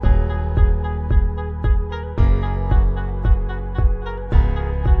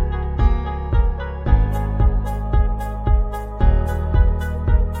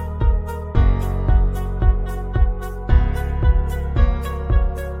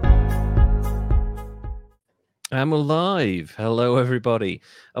I'm alive. Hello, everybody,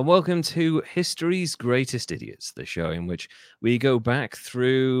 and welcome to History's Greatest Idiots, the show in which we go back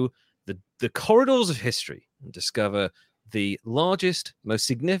through the corridors of history and discover the largest, most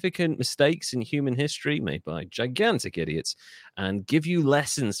significant mistakes in human history made by gigantic idiots and give you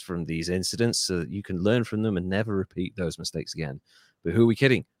lessons from these incidents so that you can learn from them and never repeat those mistakes again. But who are we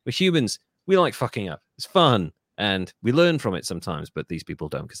kidding? We're humans. We like fucking up. It's fun. And we learn from it sometimes, but these people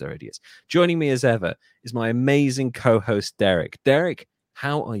don't because they're idiots. Joining me as ever is my amazing co-host Derek. Derek,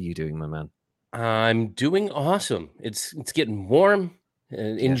 how are you doing, my man? I'm doing awesome. It's getting warm.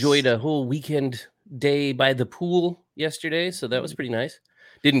 Enjoyed Yes. a whole weekend day by the pool yesterday, so that was pretty nice.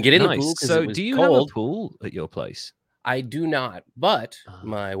 Didn't get in the Nice. pool because it So, was do you have a cold. pool at your place? I do not, but Ah,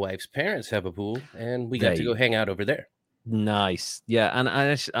 my wife's parents have a pool, and we got there to go you go. hang out over there. Nice. Yeah, and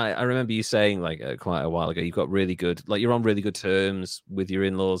I remember you saying like quite a while ago you've got really good like you're on really good terms with your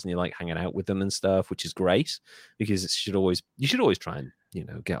in-laws and you're like hanging out with them and stuff, which is great because you should always try and,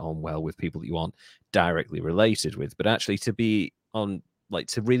 get on well with people that you aren't directly related with, but actually to be on like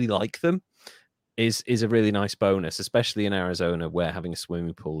to really like them is a really nice bonus, especially in Arizona where having a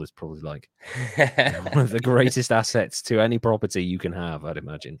swimming pool is probably like one of the greatest assets to any property you can have, I'd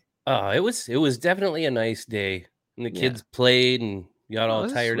imagine. Oh, it was definitely a nice day. And the Yeah. kids played and got all Oh,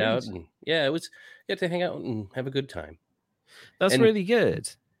 that's tired out, sweet. and yeah, it was get to hang out and have a good time. That's And really good.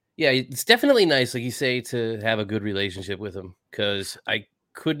 yeah, it's definitely nice, like you say, to have a good relationship with them because I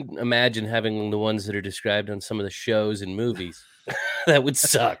couldn't imagine having the ones that are described on some of the shows and movies. That would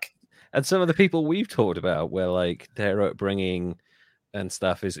suck. And some of the people we've talked about where like their upbringing and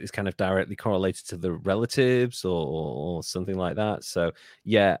stuff is kind of directly correlated to the relatives or something like that. So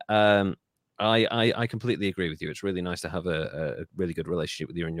yeah, I completely agree with you. It's really nice to have a really good relationship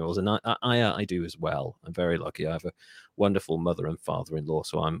with your in-laws, and I do as well. I'm very lucky. I have a wonderful mother and father-in-law,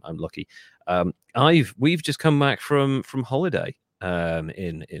 so I'm lucky. We've just come back from holiday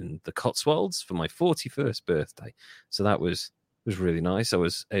in the Cotswolds for my 41st birthday, so that was really nice. I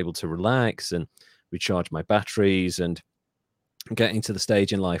was able to relax and recharge my batteries and getting to the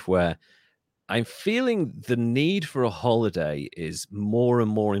stage in life where I'm feeling the need for a holiday is more and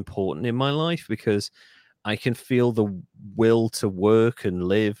more important in my life because I can feel the will to work and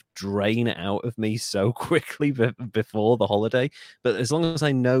live drain out of me so quickly before the holiday. But as long as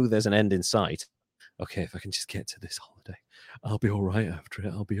I know there's an end in sight, okay, if I can just get to this holiday, I'll be all right after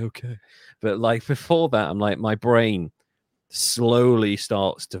it. I'll be okay. But like before that, I'm like, my brain slowly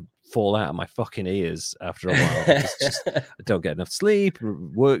starts to fall out of my fucking ears after a while because just I don't get enough sleep,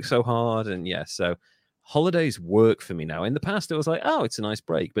 work so hard, and yeah, so holidays work for me now. In the past, it was like, oh, it's a nice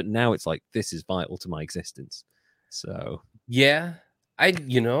break, but now it's like this is vital to my existence. So Yeah, I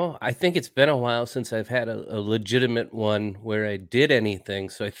think it's been a while since I've had a legitimate one where I did anything.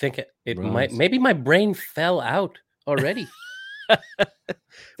 So I think it might, right, maybe my brain fell out already. where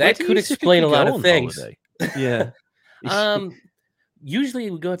That do you could explain typically a lot go of on things. holiday? Yeah. Um, Usually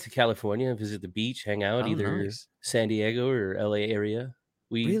we go out to California, visit the beach, hang out, Oh, either nice, San Diego or LA area.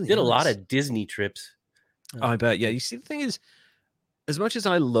 We really did a lot nice. of Disney trips. I bet. Yeah, Like you see, the thing is, as much as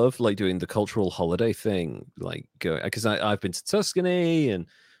I love like doing the cultural holiday thing, like going because I've been to Tuscany and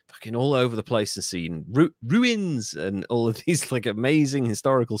fucking all over the place and seen ruins and all of these like amazing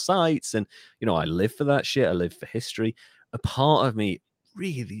historical sites, and I live for that shit. I live for history. A part of me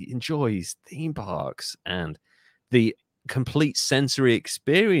really enjoys theme parks and the complete sensory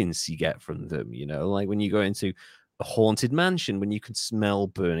experience you get from them. Like when you go into a haunted mansion, when you can smell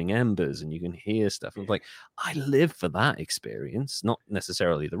burning embers and you can hear stuff. I'm like, I live for that experience, not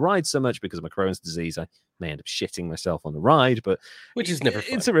necessarily the ride so much because of my Crohn's disease. I may end up shitting myself on the ride, but which is never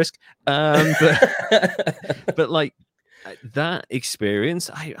it's fun. a risk. But but like that experience,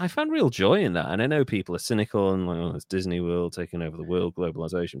 I found real joy in that. And I know people are cynical and like, oh, it's Disney World taking over the world,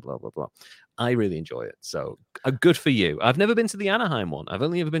 globalization, blah, blah, blah. I really enjoy it. So good for you. I've never been to the Anaheim one. I've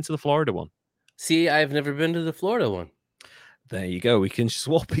only ever been to the Florida one. See, I've never been to the Florida one. There you go. We can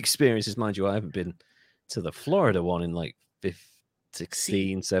swap experiences. Mind you, I haven't been to the Florida one in like 15, See,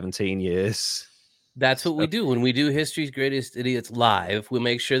 16, 17 years. that's what So we do when we do History's Greatest Idiots live. We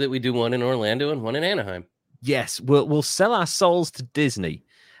make sure that we do one in Orlando and one in Anaheim. yes, we'll sell our souls to Disney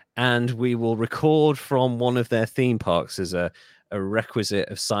and we will record from one of their theme parks as a requisite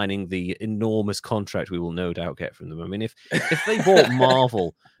of signing the enormous contract we will no doubt get from them. I mean, if they bought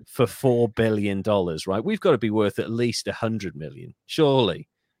Marvel for $4 billion, right, we've got to be worth at least 100 million, surely.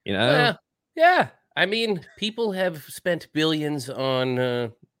 Well, yeah. I mean, people have spent billions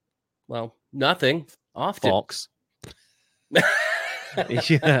on, well, nothing often. Fox.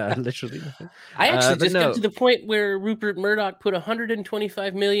 Yeah, literally nothing. I actually But just got no, to the point where Rupert Murdoch put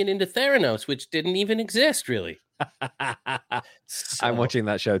 125 million into Theranos, which didn't even exist really. I'm So watching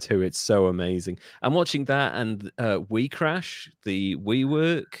that show too. It's so amazing. I'm watching that and We Crash, the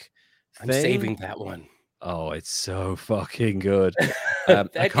WeWork I'm thing. saving that one. Oh, it's so fucking good. I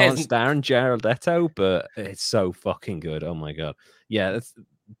That can't hasn't. stand Jared Leto, but it's so fucking good. Oh my god. Yeah, that's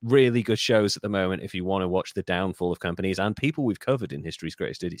really good shows at the moment if you want to watch the downfall of companies and people we've covered in History's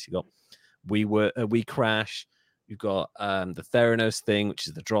Greatest Idiots. You got We Crash, you've got the Theranos thing, which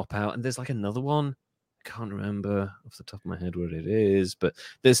is the Dropout, and there's like another one. I can't remember off the top of my head what it is, but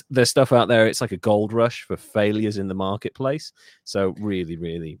there's stuff out there. It's like a gold rush for failures in the marketplace. So really,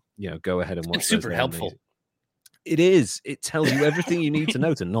 really, go ahead and watch It's those. super They're helpful. amazing. It is. It tells you everything you need to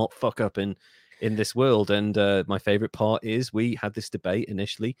know to not fuck up in this world. And my favorite part is we had this debate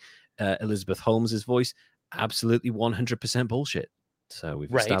initially. Elizabeth Holmes's voice, absolutely 100% bullshit. So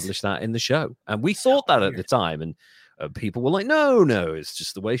we've Right. established that in the show, and we So thought that at weird. the time, and people were like, no, it's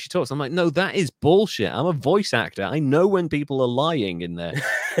just the way she talks. I'm like, no, that is bullshit. I'm a voice actor. I know when people are lying in their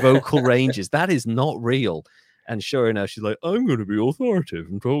vocal ranges. That is not real. And sure enough, she's like, I'm going to be authoritative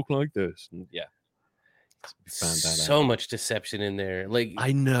and talk like this. And yeah, we found that So out. much deception in there. Like,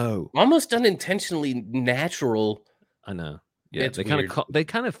 I know. almost unintentionally natural. I know. Yeah, It's they weird.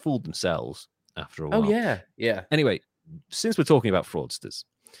 kind of fooled themselves after a while. Oh yeah, yeah. Anyway, since we're talking about fraudsters,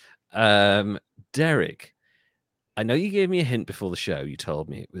 Derek, I know you gave me a hint before the show. You told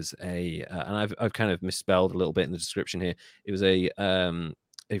me it was and I've kind of misspelled a little bit in the description here. It was a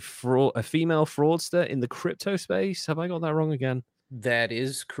female fraudster in the crypto space. Have I got that wrong again? That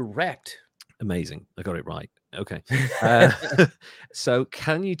is correct. Amazing. I got it right. Okay. So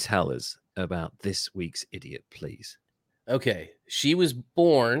can you tell us about this week's idiot, please? Okay. She was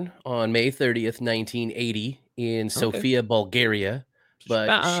born on May 30th, 1980 in Sofia, Bulgaria. But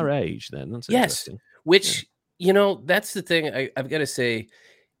about our age then. That's yes, interesting. which, that's the thing I've got to say.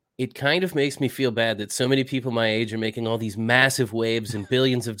 It kind of makes me feel bad that so many people my age are making all these massive waves and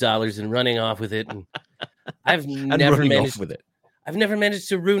billions of dollars and running off with it. And I've never managed with it. I've never managed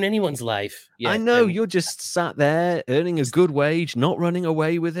to ruin anyone's life yet. I know, you're just sat there earning a good wage, not running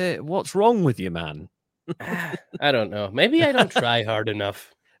away with it. What's wrong with you, man? I don't know. Maybe I don't try hard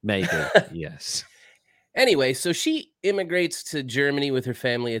enough. Maybe, yes. Anyway, so she immigrates to Germany with her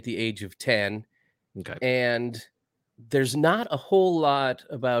family at the age of 10. Okay. And there's not a whole lot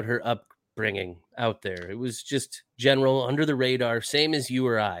about her upbringing out there. It was just general, under the radar, same as you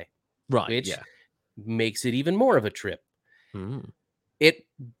or I. Right, which yeah. makes it even more of a trip. Mm. It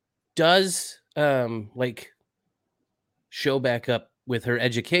does show back up with her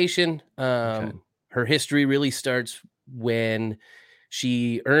education. Okay. Her history really starts when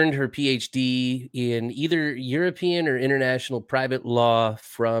she earned her PhD in either European or international private law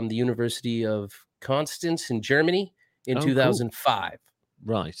from the University of Constance in Germany in 2005. Cool.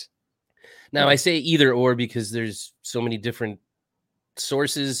 Right. Now, I say either or because there's so many different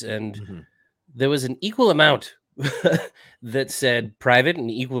sources, and there was an equal amount that said private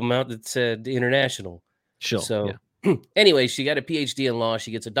and equal amount that said international. Sure. So anyway, she got a PhD in law.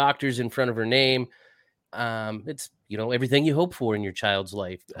 She gets a doctor's in front of her name. It's, everything you hope for in your child's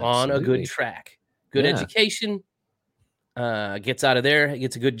life. Absolutely. On a good track, good education, gets out of there,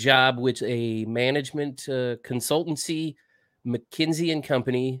 gets a good job with a management consultancy, McKinsey and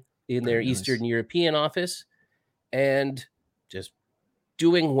Company in their Eastern European office, and just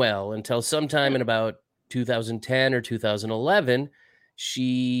doing well until sometime in about 2010 or 2011,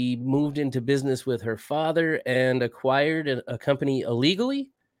 she moved into business with her father and acquired a company illegally.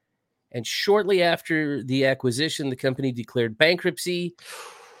 And shortly after the acquisition, the company declared bankruptcy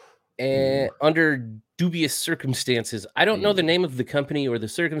and under dubious circumstances. I don't know the name of the company or the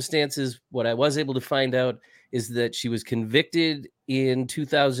circumstances. What I was able to find out is that she was convicted in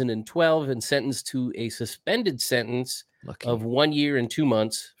 2012 and sentenced to a suspended sentence of 1 year and 2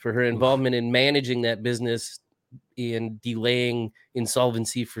 months for her involvement in managing that business in delaying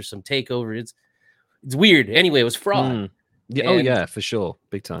insolvency for some takeover. It's weird. Anyway, it was fraud. Yeah. Oh yeah, for sure.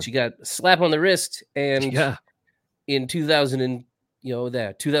 Big time. She got a slap on the wrist, and in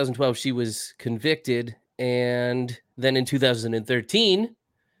 2012 she was convicted, and then in 2013,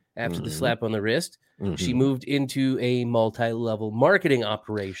 after the slap on the wrist, she moved into a multi-level marketing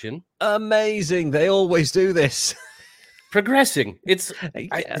operation. Amazing. They always do this. Progressing. It's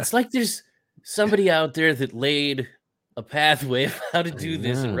like there's somebody out there that laid a pathway of how to do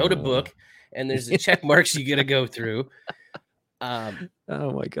this and wrote a book, and there's a check marks you got to go through. Oh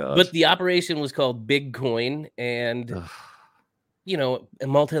my god. But the operation was called Bitcoin, and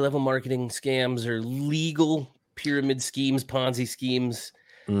multi-level marketing scams are legal pyramid schemes, Ponzi schemes.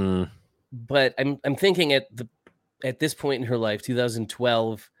 Mm. But I'm thinking at this point in her life,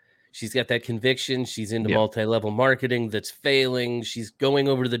 2012, she's got that conviction. She's into multi-level marketing that's failing. She's going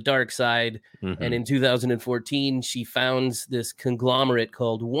over to the dark side. Mm-hmm. And in 2014, she founds this conglomerate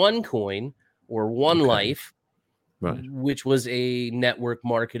called OneCoin or One Life, right, which was a network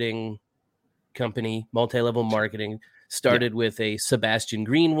marketing company, multi-level marketing, started with a Sebastian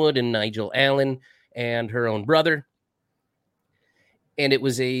Greenwood and Nigel Allen and her own brother. And it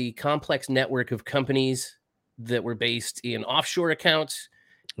was a complex network of companies that were based in offshore accounts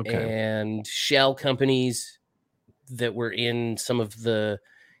and shell companies that were in some of the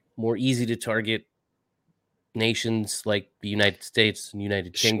more easy to target nations like the United States and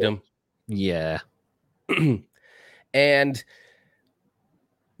United Kingdom. Yeah. And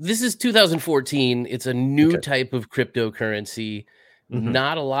this is 2014. It's a new type of cryptocurrency. Mm-hmm.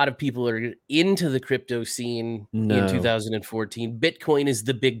 Not a lot of people are into the crypto scene in 2014. Bitcoin is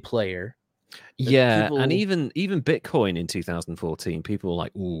the big player. Yeah, and even Bitcoin in 2014, people were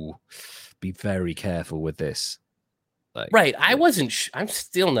like, "Ooh, be very careful with this." Like, right. I wasn't. I'm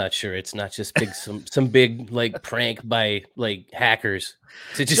still not sure. It's not just big some big like prank by like hackers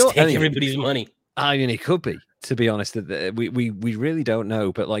to just take everybody's money. I mean, it could be. To be honest, we really don't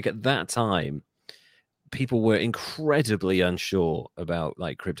know. But like at that time, people were incredibly unsure about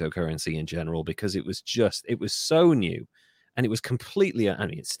like cryptocurrency in general because it was so new. And it was completely, I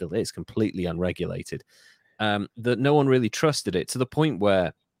mean, it still is completely unregulated, that no one really trusted it, to the point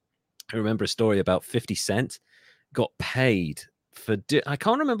where I remember a story about 50 Cent got paid for, I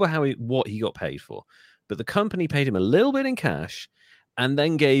can't remember what he got paid for, but the company paid him a little bit in cash and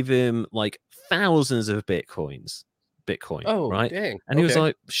then gave him like thousands of Bitcoin. Oh, right? Dang. And he was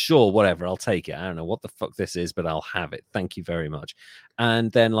like, sure, whatever, I'll take it. I don't know what the fuck this is, but I'll have it. Thank you very much.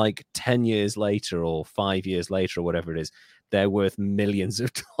 And then like 10 years later or 5 years later or whatever it is, they're worth millions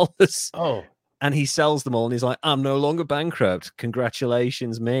of dollars. Oh. And he sells them all and he's like, I'm no longer bankrupt.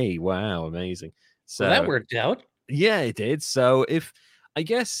 Congratulations, me. Wow, amazing. So that worked out. Yeah, it did. So I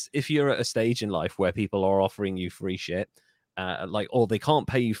guess if you're at a stage in life where people are offering you free shit, or they can't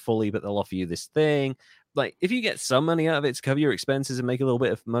pay you fully, but they'll offer you this thing. Like, if you get some money out of it to cover your expenses and make a little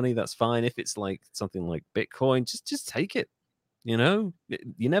bit of money, that's fine. If it's like something like Bitcoin, just take it. You know,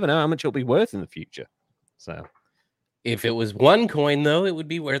 you never know how much it'll be worth in the future. So, if it was OneCoin, though, it would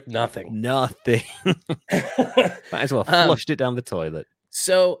be worth nothing. Nothing. Might as well flushed it down the toilet.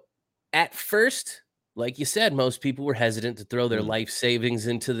 So, at first, like you said, most people were hesitant to throw their life savings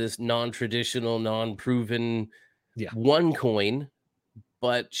into this non-traditional, non-proven OneCoin.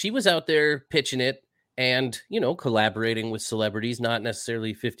 But she was out there pitching it. And, you know, collaborating with celebrities, not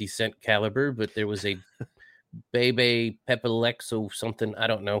necessarily 50 Cent caliber, but there was a Bebe Pepalexo something. I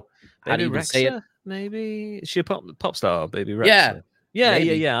don't know how to even say it. Maybe is she a pop star, Baby Rexha?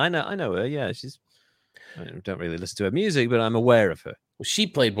 Yeah. I know her. Yeah, I don't really listen to her music, but I'm aware of her. Well, she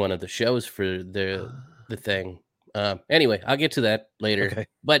played one of the shows for the thing. Anyway, I'll get to that later. Okay.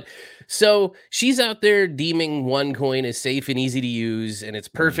 But so she's out there deeming OneCoin as safe and easy to use, and it's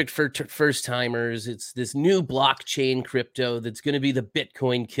perfect for first timers. It's this new blockchain crypto that's going to be the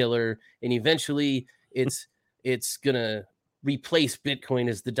Bitcoin killer, and eventually it's going to replace Bitcoin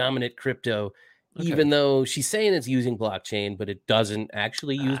as the dominant crypto. Even though she's saying it's using blockchain, but it doesn't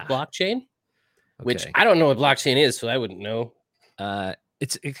actually use blockchain, which I don't know what blockchain is, so I wouldn't know.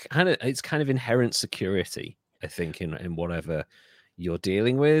 It's kind of inherent security, I think, in whatever you're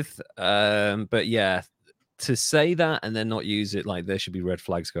dealing with. But yeah, to say that and then not use it, like there should be red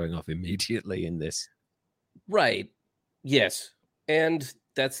flags going off immediately in this. Right. Yes. And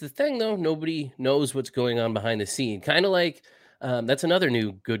that's the thing, though. Nobody knows what's going on behind the scene. Kind of like that's another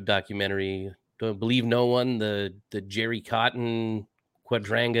new good documentary. Don't Believe No One, the Jerry Cotton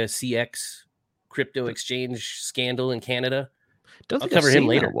Quadranga CX crypto exchange scandal in Canada. I'll cover him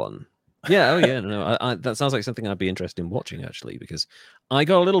later. One. Yeah. Oh, yeah. No, that sounds like something I'd be interested in watching, actually, because I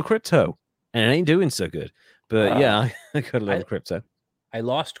got a little crypto and it ain't doing so good. But yeah, I got a little crypto. I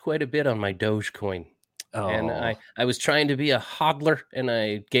lost quite a bit on my Dogecoin. Oh. And I was trying to be a hodler and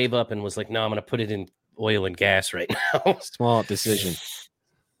I gave up and was like, no, I'm going to put it in oil and gas right now. Smart decision.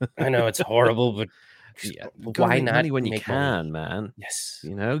 I know it's horrible, but yeah, why not money when you can, man? Yes.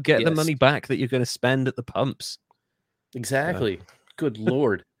 You know, get the money back that you're going to spend at the pumps. Exactly. Good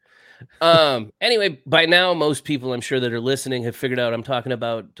Lord. Anyway, by now, most people I'm sure that are listening have figured out I'm talking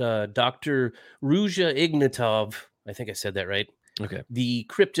about Dr. Ruja Ignatov. I think I said that right. Okay. The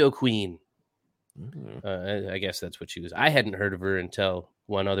crypto queen. I guess that's what she was. I hadn't heard of her until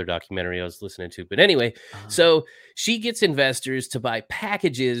one other documentary I was listening to. But anyway, so she gets investors to buy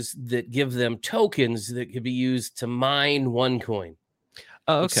packages that give them tokens that could be used to mine OneCoin.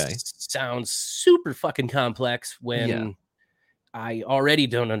 Oh, okay. Sounds super fucking complex when I already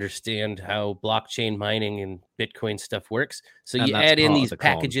don't understand how blockchain mining and Bitcoin stuff works. So you add in these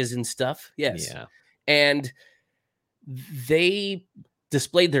packages and stuff. Yes. Yeah. And they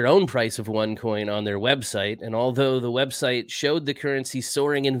displayed their own price of OneCoin on their website. And although the website showed the currency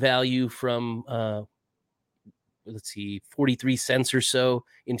soaring in value from, 43 cents or so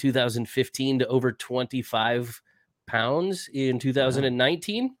in 2015 to over 25 pounds in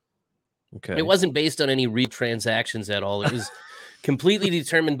 2019. Wow. Okay. It wasn't based on any real transactions at all. It was completely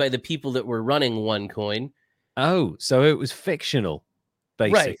determined by the people that were running OneCoin. Oh, so it was fictional,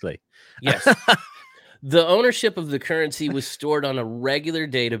 basically. Right. Yes. The ownership of the currency was stored on a regular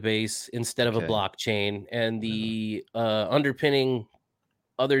database instead of a blockchain, and the underpinning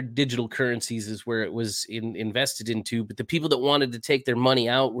other digital currencies is where it was invested into. But the people that wanted to take their money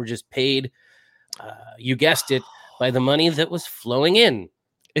out were just paid, you guessed it, by the money that was flowing in.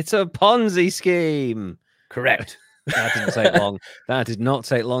 It's a Ponzi scheme. Correct. That didn't take long. That did not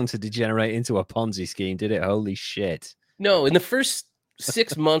take long to degenerate into a Ponzi scheme, did it? Holy shit. No, in the first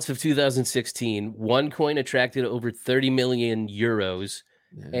 6 months of 2016, OneCoin attracted over 30 million euros.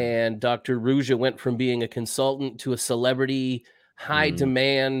 Yeah. And Dr. Ruja went from being a consultant to a celebrity, high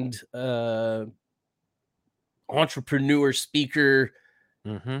demand entrepreneur, speaker,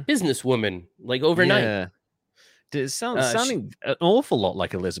 businesswoman, like overnight. Yeah. It's sounding an awful lot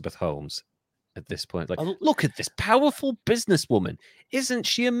like Elizabeth Holmes at this point. Like, look at this powerful businesswoman. Isn't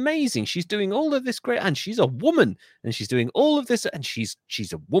she amazing? She's doing all of this great, and she's a woman, and she's doing all of this, and she's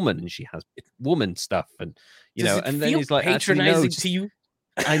a woman, and she has woman stuff, and and then he's like, patronizing to you.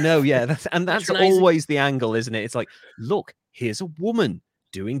 I know, yeah, that's always the angle, isn't it? It's like, look, here's a woman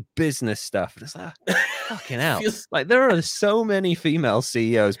doing business stuff. And it's like, fucking hell. Like, there are so many female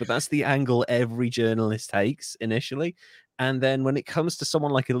CEOs, but that's the angle every journalist takes initially. And then when it comes to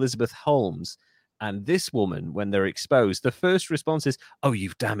someone like Elizabeth Holmes and this woman, when they're exposed, the first response is, oh,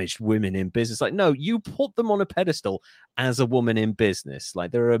 you've damaged women in business. Like, no, you put them on a pedestal as a woman in business.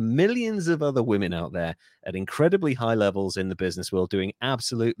 Like, there are millions of other women out there at incredibly high levels in the business world doing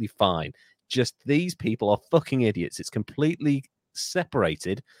absolutely fine. Just these people are fucking idiots. It's completely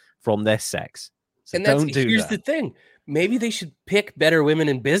separated from their sex. So and here's the thing. Maybe they should pick better women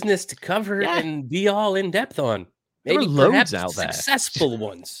in business to cover and be all in depth on. Maybe there are loads out there. Successful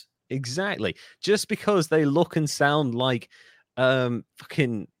ones. Exactly. Just because they look and sound like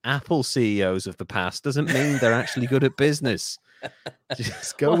fucking Apple CEOs of the past doesn't mean they're actually good at business.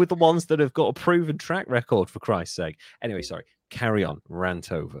 Just go with the ones that have got a proven track record, for Christ's sake. Anyway, sorry. Carry on.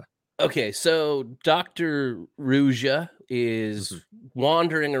 Rant over. Okay, so Dr. Ruja is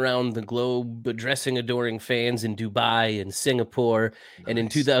wandering around the globe, addressing adoring fans in Dubai and Singapore. Nice. And in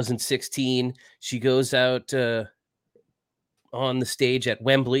 2016, she goes out on the stage at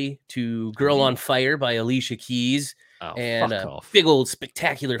Wembley to Girl on Fire by Alicia Keys. And a big old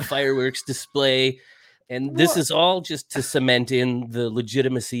spectacular fireworks display. And this is all just to cement in the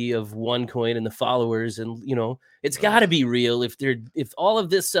legitimacy of OneCoin and the followers. And, it's got to be real. If all of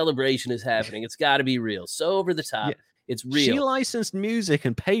this celebration is happening, it's got to be real. So over the top, it's real. She licensed music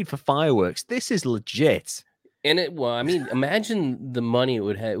and paid for fireworks. This is legit. And imagine the money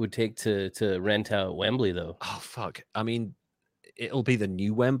it would take to rent out Wembley, though. Oh, fuck. I mean, it'll be the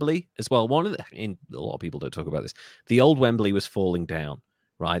new Wembley as well. A lot of people don't talk about this. The old Wembley was falling down.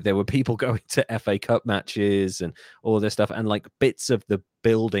 Right, there were people going to FA Cup matches and all this stuff, and like bits of the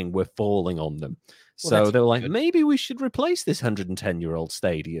building were falling on them. So they were like, maybe we should replace this 110-year-old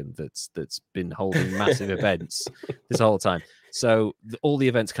stadium that's been holding massive events this whole time. So all the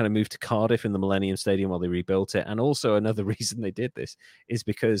events kind of moved to Cardiff in the Millennium Stadium while they rebuilt it. And also another reason they did this is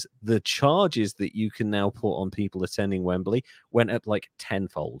because the charges that you can now put on people attending Wembley went up like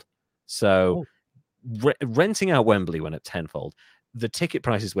tenfold. So renting out Wembley went up tenfold. The ticket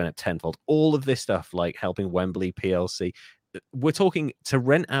prices went up tenfold. All of this stuff, like helping Wembley PLC. We're talking to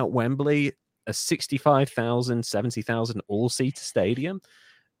rent out Wembley, a 65,000, 70,000 all-seater stadium.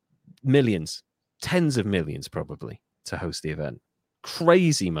 Millions, tens of millions probably to host the event.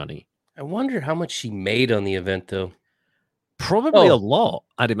 Crazy money. I wonder how much she made on the event, though. Probably a lot,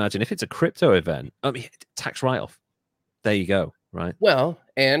 I'd imagine. If it's a crypto event, I mean, tax write-off. There you go, right? Well,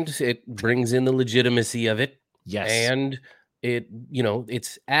 and it brings in the legitimacy of it. Yes. And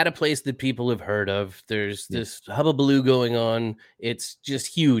it's at a place that people have heard of. There's this hubbubaloo going on. It's just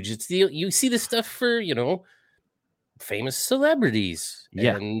huge. You see this stuff for, famous celebrities.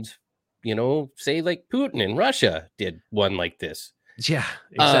 Yeah. And say like Putin in Russia did one like this. Yeah,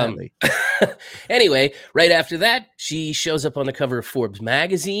 exactly. Anyway, right after that, she shows up on the cover of Forbes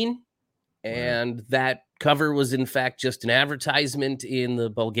magazine. And that cover was, in fact, just an advertisement in the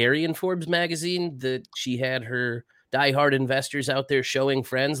Bulgarian Forbes magazine that she had her diehard investors out there showing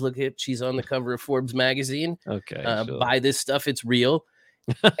friends. Look at, she's on the cover of Forbes magazine. Okay, sure. Buy this stuff. It's real.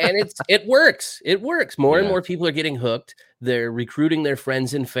 And it works. It works. More and more people are getting hooked. They're recruiting their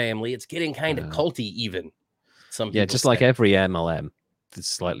friends and family. It's getting kind of culty even. Just like every MLM. It's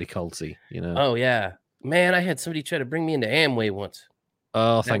slightly culty, Oh, yeah. Man, I had somebody try to bring me into Amway once.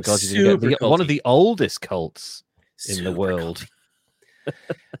 Oh, thank God you didn't get one of the oldest cults in the world.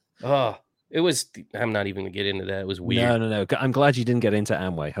 It was. I'm not even going to get into that. It was weird. No. I'm glad you didn't get into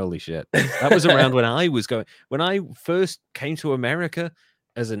Amway. Holy shit. That was around when I first came to America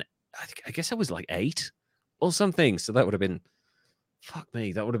as I guess I was like 8 or something. So that would have been,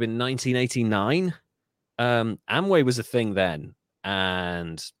 that would have been 1989. Amway was a thing then,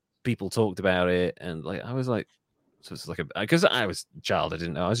 and people talked about it. And I was like, so it's like because I was a child, I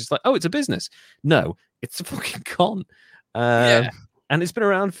didn't know. I was just like, oh, it's a business. No, it's a fucking con. And it's been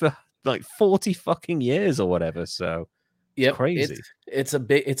around for like 40 fucking years or whatever. So it's crazy. It's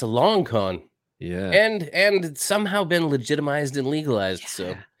a long con. Yeah. And it's somehow been legitimized and legalized.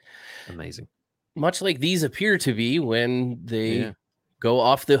 So amazing. Much like these appear to be when they go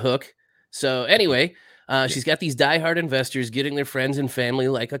off the hook. So anyway, she's got these diehard investors getting their friends and family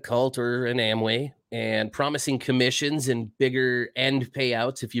like a cult or an Amway and promising commissions and bigger end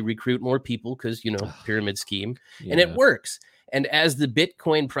payouts if you recruit more people because, pyramid scheme. And it works. And as the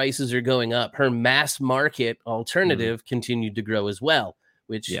Bitcoin prices are going up, her mass market alternative continued to grow as well,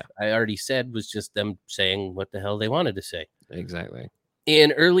 which I already said was just them saying what the hell they wanted to say. Exactly.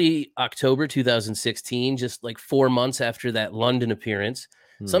 In early October 2016, just like 4 months after that London appearance,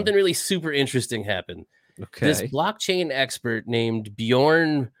 something really super interesting happened. Okay. This blockchain expert named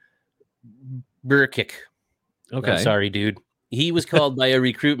Bjorn Burkick. Okay. I'm sorry, dude. He was called by a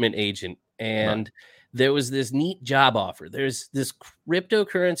recruitment agent, and there was this neat job offer. There's this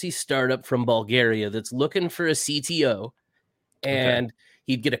cryptocurrency startup from Bulgaria that's looking for a CTO, and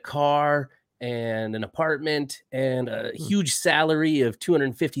he'd get a car and an apartment and a huge salary of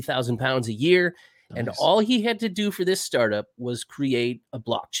 250,000 pounds a year. Nice. And all he had to do for this startup was create a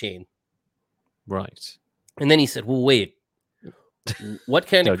blockchain. Right. And then he said, well, wait, what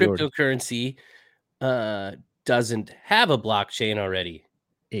kind of cryptocurrency doesn't have a blockchain already?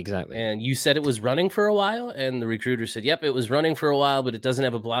 Exactly. And you said it was running for a while, and the recruiter said, yep, it was running for a while, but it doesn't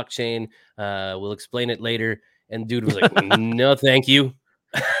have a blockchain. We'll explain it later. And dude was like, no, thank you.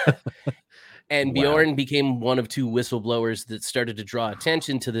 And Bjorn became one of 2 whistleblowers that started to draw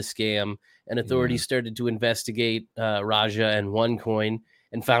attention to the scam, and authorities started to investigate Raja and OneCoin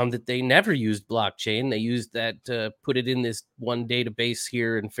and found that they never used blockchain. They used that to put it in this one database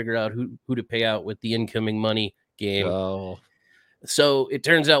here and figure out who to pay out with the incoming money game. Oh. So it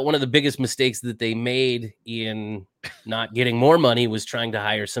turns out one of the biggest mistakes that they made in not getting more money was trying to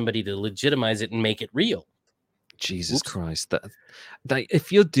hire somebody to legitimize it and make it real. Jesus Christ. That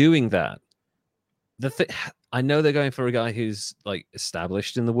if you're doing that, I know they're going for a guy who's like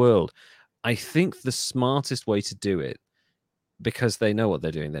established in the world. I think the smartest way to do it, because they know what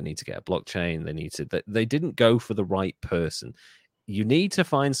they're doing, they need to get a blockchain. They didn't go for the right person. You need to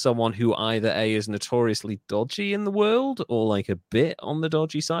find someone who either A, is notoriously dodgy in the world or like a bit on the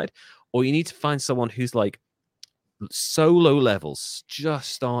dodgy side, or you need to find someone who's like so low levels,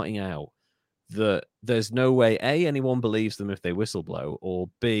 just starting out, that there's no way A, anyone believes them if they whistleblow, or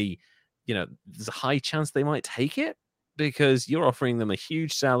B, there's a high chance they might take it because you're offering them a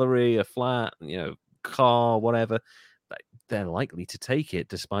huge salary, a flat, car, whatever. They're likely to take it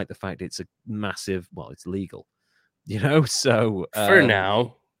despite the fact it's a massive, it's legal, so for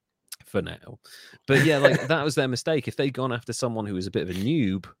now. But yeah, like that was their mistake. If they'd gone after someone who was a bit of a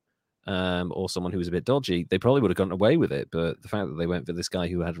noob, or someone who was a bit dodgy, they probably would have gotten away with it. But the fact that they went for this guy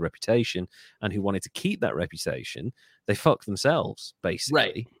who had a reputation and who wanted to keep that reputation, they fucked themselves, basically.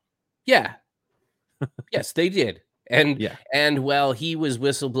 Right. Yeah. Yes, they did. And while he was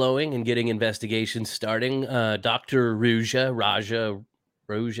whistleblowing and getting investigations starting, Dr. Raja,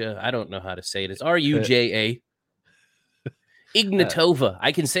 I don't know how to say it. It's Ruja Ignatova.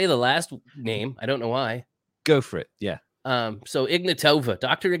 I can say the last name. I don't know why. Go for it. Yeah. So Ignatova,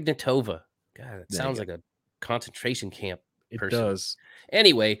 Dr. Ignatova. God, that sounds like a concentration camp person. It does.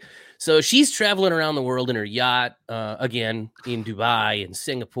 Anyway, so she's traveling around the world in her yacht, again, in Dubai and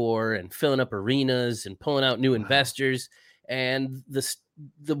Singapore, and filling up arenas and pulling out new investors. And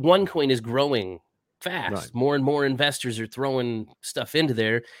the OneCoin is growing fast. Right. More and more investors are throwing stuff into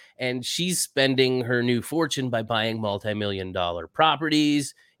there, and she's spending her new fortune by buying multi-million-dollar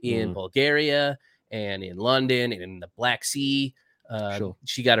properties in Bulgaria and in London and in the Black Sea. Sure.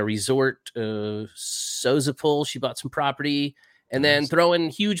 She got a resort, Sozopol. She bought some property, and then throwing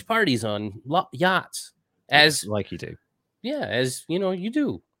huge parties on yachts, as like you do. Yeah, as you know, you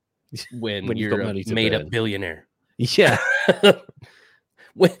do when you've you're got money a to made-up burn. billionaire. Yeah.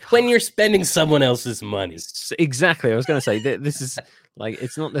 when you're spending someone else's money. Exactly. I was going to say this is like,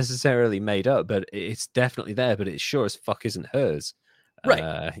 it's not necessarily made up, but it's definitely there, but it sure as fuck isn't hers.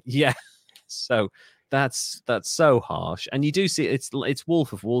 Right. Yeah. So that's so harsh. And you do see it's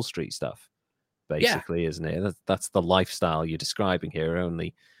Wolf of Wall Street stuff, basically, isn't it? That's the lifestyle you're describing here.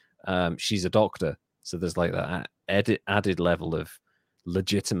 Only she's a doctor. So there's like that added level of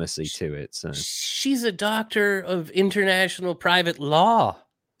legitimacy to it. So she's a doctor of international private law.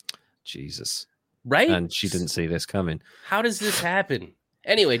 Jesus. Right? And she didn't see this coming. How does this happen?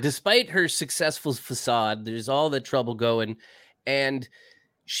 Anyway, despite her successful facade, there's all the trouble going, and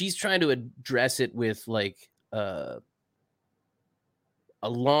she's trying to address it with like a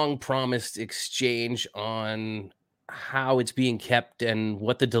long promised exchange on how it's being kept and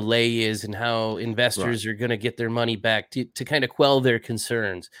what the delay is and how investors are going to get their money back to kind of quell their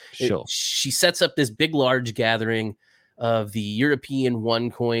concerns. Sure. She sets up this big, large gathering of the European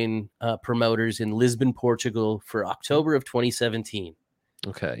OneCoin promoters in Lisbon, Portugal for October of 2017.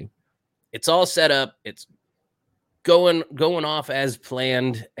 Okay. It's all set up. It's going off as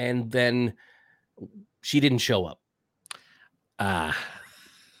planned. And then she didn't show up.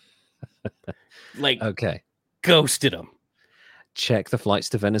 Like, okay. Ghosted them. Check the flights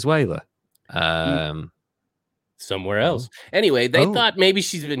to Venezuela. Somewhere else. Anyway, they thought maybe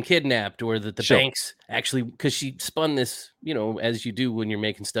she's been kidnapped, or that the banks actually, because she spun this, as you do when you're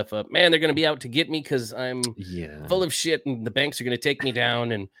making stuff up. Man, they're going to be out to get me because I'm full of shit, and the banks are going to take me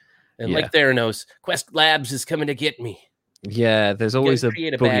down. And like Theranos, Quest Labs is coming to get me. Yeah, there's always a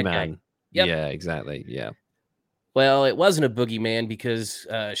boogeyman. Yep. Yeah, exactly. Yeah. Well, it wasn't a boogeyman because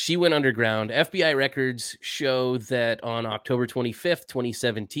she went underground. FBI records show that on October 25th,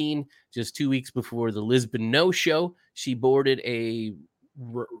 2017, just 2 weeks before the Lisbon no-show, she boarded a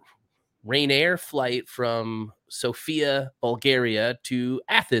Ryanair flight from Sofia, Bulgaria to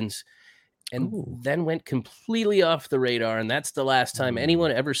Athens, and then went completely off the radar. And that's the last time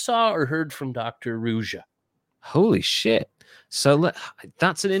anyone ever saw or heard from Dr. Ruja. Holy shit. So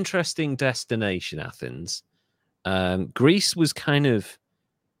that's an interesting destination, Athens. Greece was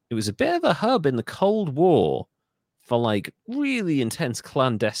it was a bit of a hub in the Cold War for like really intense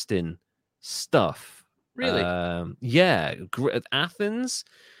clandestine stuff. Really? Yeah. Athens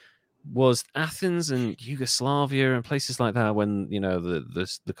and Yugoslavia and places like that when,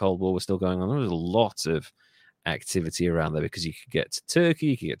 the Cold War was still going on. There was a lot of activity around there because you could get to Turkey,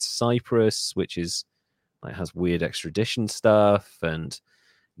 you could get to Cyprus, which is like has weird extradition stuff. And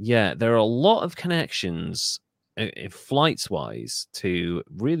yeah, there are a lot of connections flights wise to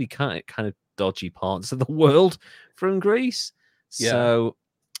really kind of dodgy parts of the world from Greece. So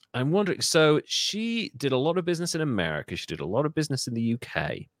I'm wondering, so she did a lot of business in America, she did a lot of business in the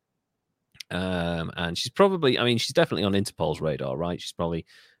UK, and she's probably, she's definitely on Interpol's radar, right? She's probably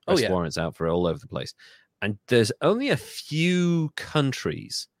warrants out for all over the place, and there's only a few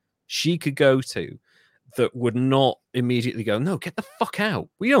countries she could go to that would not immediately go, no, get the fuck out,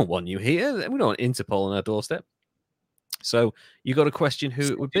 we don't want you here, we don't want Interpol on our doorstep. So you got to question who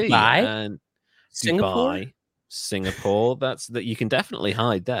it would be. Dubai? And Singapore? That's that you can definitely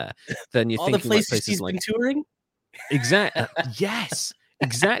hide there. Then you're all thinking the places, places she's like been touring. Exactly. Yes,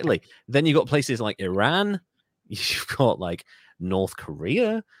 exactly. Then you got places like Iran. You've got like North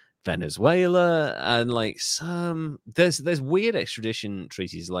Korea, Venezuela, and like there's weird extradition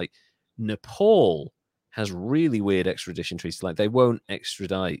treaties. Like Nepal has really weird extradition treaties. Like they won't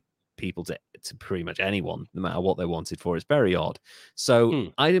extradite people to pretty much anyone, no matter what they wanted for. It's very odd.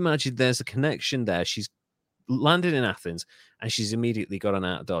 So I'd imagine there's a connection there. She's landed in Athens and she's immediately got an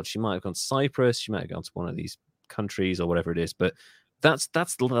out of Dodge. She might have gone to Cyprus, she might have gone to one of these countries or whatever it is, but that's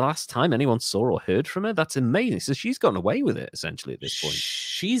the last time anyone saw or heard from her. That's amazing. So she's gotten away with it essentially at this point.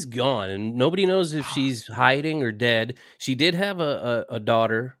 She's gone, and nobody knows if she's hiding or dead. She did have a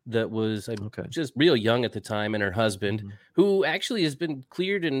daughter that was just real young at the time, and her husband, who actually has been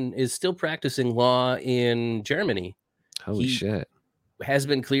cleared and is still practicing law in Germany. Holy shit. Has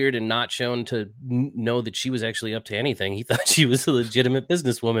been cleared and not shown to know that she was actually up to anything. He thought she was a legitimate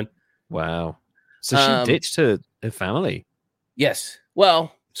businesswoman. Wow. So she ditched her family. Yes.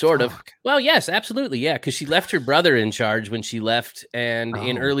 Well, Sort of. Well, yes, absolutely. Yeah, because she left her brother in charge when she left. And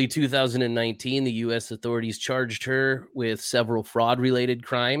in early 2019, the U.S. authorities charged her with several fraud-related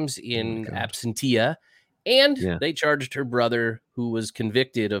crimes in absentia. And they charged her brother, who was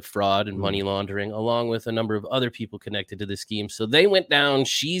convicted of fraud and money laundering, along with a number of other people connected to the scheme. So they went down.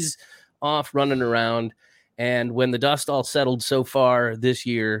 She's off running around. And when the dust all settled so far this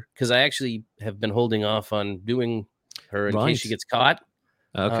year, because I actually have been holding off on doing her in case she gets caught.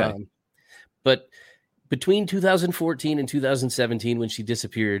 Okay. But between 2014 and 2017, when she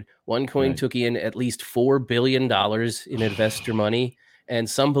disappeared, OneCoin took in at least $4 billion in investor money. And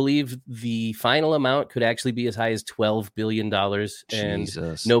some believe the final amount could actually be as high as $12 billion.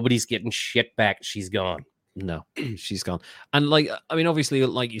 And nobody's getting shit back. She's gone. No, she's gone. And obviously,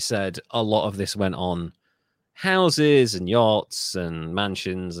 like you said, a lot of this went on houses and yachts and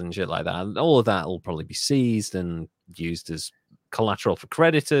mansions and shit like that. And all of that will probably be seized and used as collateral for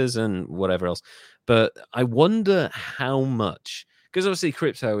creditors and whatever else. But I wonder how much, because obviously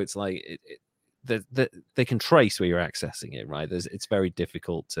crypto, it's like they can trace where you're accessing it, right? It's very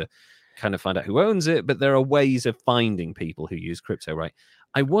difficult to kind of find out who owns it, but there are ways of finding people who use crypto, right?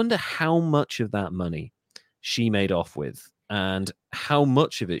 I wonder how much of that money she made off with and how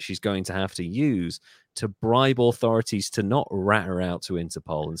much of it she's going to have to use to bribe authorities to not rat her out to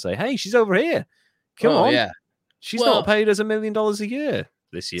Interpol and say, hey, she's over here. Come on. Yeah. She's not paid us $1 million a year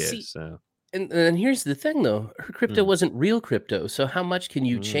this year. And here's the thing, though. Her crypto wasn't real crypto. So how much can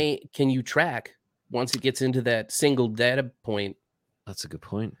you can you track once it gets into that single data point? That's a good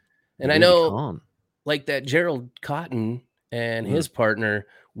point. And I know like that Gerald Cotton and his partner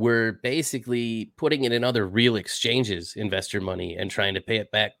were basically putting it in other real exchanges, investor money, and trying to pay it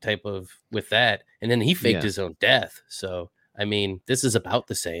back with that. And then he faked his own death. So, I mean, this is about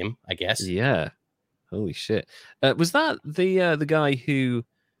the same, I guess. Yeah. Holy shit. Was that the guy who,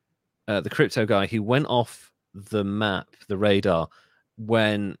 the crypto guy who went off the map, the radar,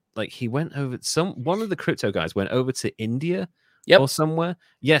 when he went over one of the crypto guys went over to India or somewhere?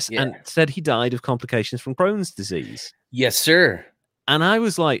 Yes. Yeah. And said he died of complications from Crohn's disease. Yes, sir. And I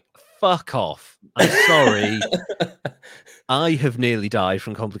was like, fuck off. I'm sorry. I have nearly died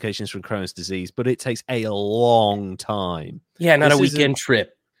from complications from Crohn's disease, but it takes a long time. Yeah, not a weekend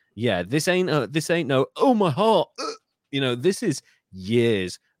trip. Yeah, this ain't no, oh, my heart. This is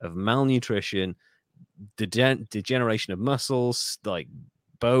years of malnutrition, degeneration of muscles, like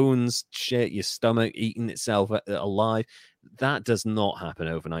bones, shit, your stomach eating itself alive. That does not happen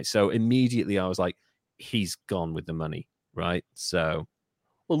overnight. So immediately I was like, he's gone with the money, right? So.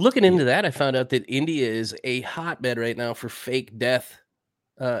 Well, looking into that, I found out that India is a hotbed right now for fake death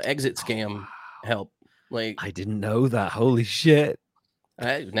exit scam help. I didn't know that. Holy shit.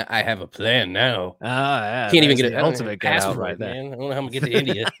 I have a plan now. Yeah, can't even get the ultimate passport right there. Man. I don't know how I'm gonna get to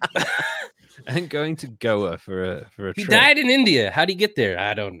India. And going to Goa for a trip. He died in India. How'd he get there?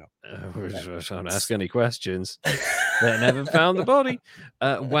 I don't know. Don't ask any questions. They never found the body.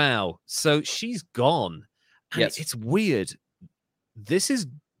 Wow. So she's gone. And yes, it's weird. This is,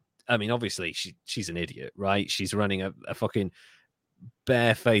 I mean, obviously she's an idiot, right? She's running a fucking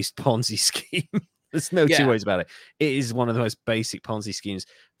barefaced Ponzi scheme. There's no two ways about it. It is one of the most basic Ponzi schemes.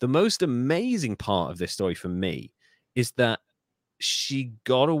 The most amazing part of this story for me is that she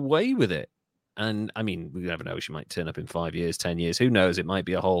got away with it. And I mean, we never know. She might turn up in 5 years, 10 years. Who knows? It might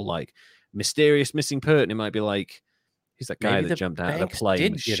be a whole mysterious missing person. It might be who's that guy that jumped out of the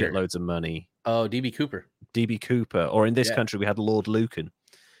plane with shitloads of money? Oh, DB Cooper. DB Cooper. Or in this country, we had Lord Lucan,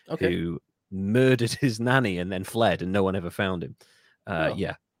 who murdered his nanny and then fled, and no one ever found him.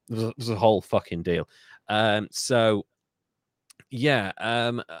 Yeah. It was a whole fucking deal. I kind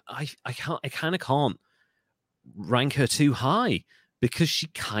of can't rank her too high because she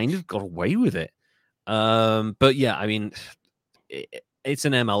kind of got away with it. But yeah, I mean, it's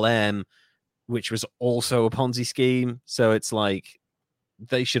an MLM, which was also a Ponzi scheme. So it's they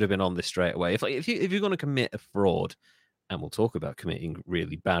should have been on this straight away. If you're going to commit a fraud, and we'll talk about committing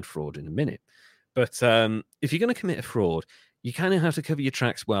really bad fraud in a minute, but if you're going to commit a fraud, you kind of have to cover your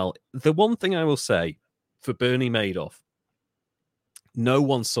tracks well. The one thing I will say for Bernie Madoff, no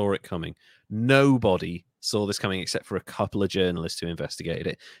one saw it coming. Nobody saw this coming except for a couple of journalists who investigated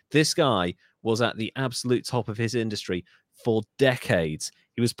it. This guy was at the absolute top of his industry for decades.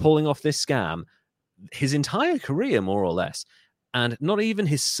 He was pulling off this scam his entire career, more or less. And not even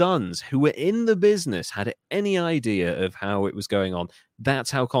his sons, who were in the business, had any idea of how it was going on. That's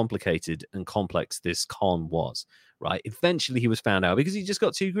how complicated and complex this con was. Right. Eventually he was found out because he just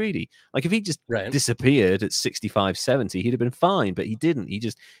got too greedy. If he just disappeared at 65, 70, he'd have been fine, but he didn't. He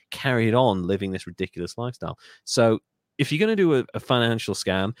just carried on living this ridiculous lifestyle. So if you're going to do a financial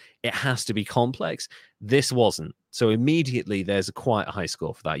scam, it has to be complex. This wasn't. So immediately there's a quite high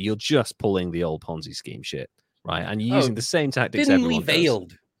score for that. You're just pulling the old Ponzi scheme shit, right? And you're using the same tactics everyone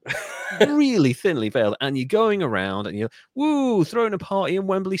veiled. does. Really thinly veiled. And you're going around and you're, throwing a party in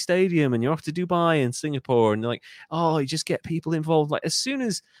Wembley Stadium and you're off to Dubai and Singapore. And you're like, you just get people involved. Like, as soon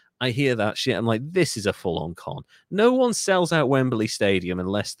as I hear that shit, I'm like, this is a full-on con. No one sells out Wembley Stadium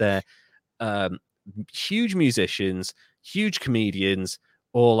unless they're huge musicians, huge comedians,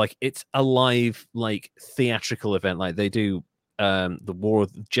 or like it's a live like theatrical event. Like they do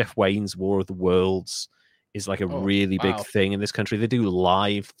Jeff Wayne's War of the Worlds is like a really big thing in this country. They do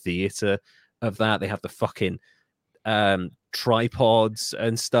live theater of that. They have the fucking tripods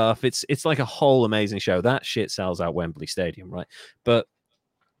and stuff. It's like a whole amazing show. That shit sells out Wembley Stadium, right? But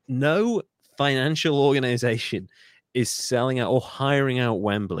no financial organization is selling out or hiring out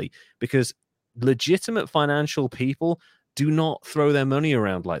Wembley, because legitimate financial people do not throw their money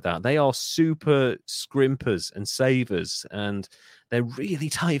around like that. They are super scrimpers and savers, and they're really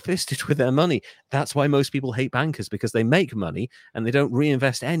tight-fisted with their money. That's why most people hate bankers, because they make money and they don't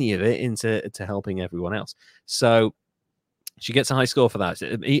reinvest any of it into helping everyone else. So she gets a high score for that.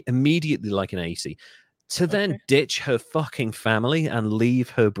 Immediately like an 80. To then ditch her fucking family and leave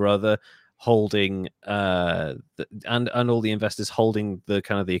her brother holding and all the investors holding the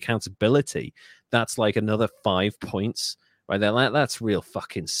kind of the accountability, that's like another 5 points right there. That's real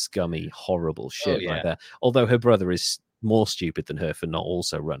fucking scummy, horrible shit right there. Although her brother is more stupid than her for not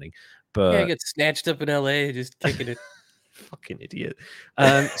also running. But I get snatched up in LA just kicking it. Fucking idiot.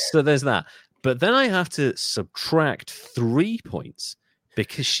 So there's that. But then I have to subtract 3 points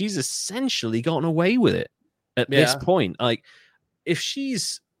because she's essentially gotten away with it at this point. Like, if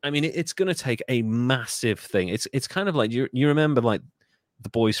she's, I mean, it's going to take a massive thing. It's kind of like you remember like the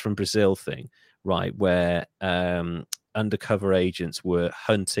Boys from Brazil thing, right? Where undercover agents were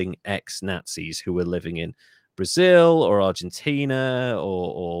hunting ex-Nazis who were living in Brazil or Argentina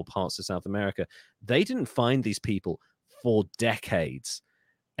or parts of South America. They didn't find these people for decades.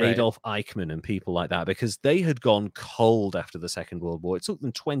 Right. Adolf Eichmann and people like that, because they had gone cold after the Second World War. It took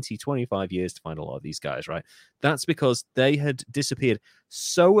them 20, 25 years to find a lot of these guys, right? That's because they had disappeared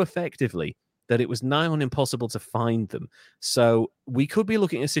so effectively that it was nigh on impossible to find them. So we could be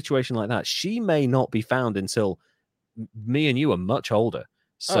looking at a situation like that. She may not be found until me and you are much older.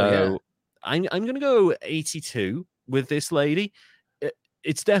 So I'm going to go 82 with this lady.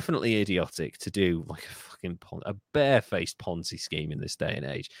 It's definitely idiotic to do like a barefaced Ponzi scheme in this day and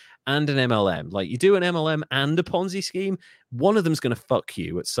age, and an MLM. Like, you do an MLM and a Ponzi scheme, one of them's going to fuck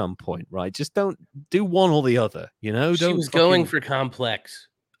you at some point, right? Just don't do one or the other, you know? She was going for complex.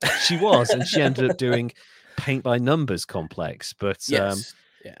 She was, and she ended up doing paint by numbers complex. But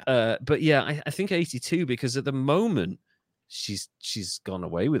I think 82, because at the moment she's gone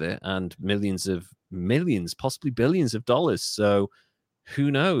away with it, and millions, possibly billions of dollars. So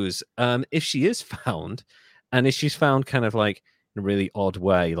who knows? If she is found, and if she's found kind of like in a really odd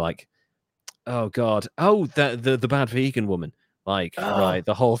way, like, the bad vegan woman, like, right,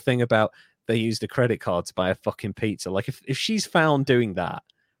 the whole thing about they used a credit card to buy a fucking pizza. Like, if she's found doing that,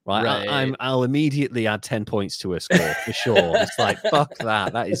 right. I'll immediately add 10 points to her score for sure. It's like, fuck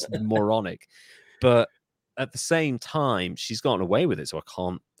that. That is moronic. But at the same time, she's gotten away with it, so I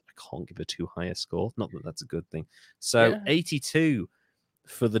can't give her too high a score. Not that that's a good thing. So 82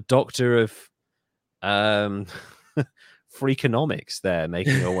 for the doctor of freakonomics there,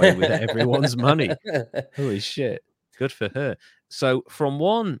 making away with everyone's money. Holy shit. Good for her. So from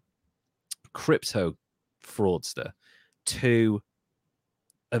one crypto fraudster to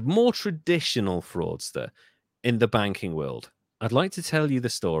a more traditional fraudster in the banking world, I'd like to tell you the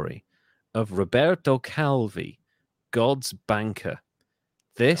story of Roberto Calvi, God's banker.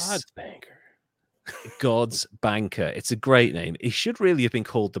 God's banker. God's banker. It's a great name. He should really have been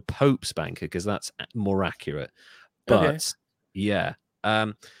called the Pope's banker, because that's more accurate. But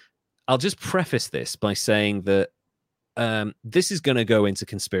I'll just preface this by saying that this is going to go into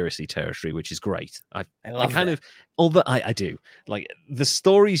conspiracy territory, which is great. I do. Like, the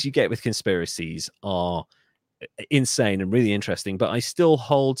stories you get with conspiracies are insane and really interesting, but I still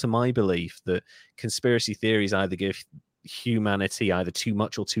hold to my belief that conspiracy theories either give humanity either too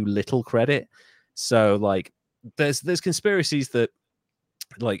much or too little credit. So, like, there's conspiracies that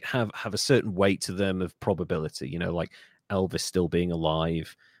like have a certain weight to them of probability, you know, like Elvis still being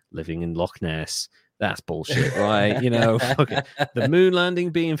alive, living in Loch Ness. That's bullshit, right? You know, the moon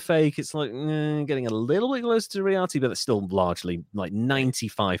landing being fake, it's like getting a little bit closer to reality, but it's still largely like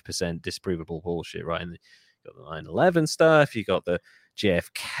 95% disprovable bullshit, right? And you got the 9/11 stuff, you got the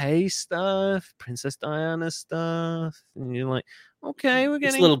JFK stuff, Princess Diana stuff. And you're like, okay, we're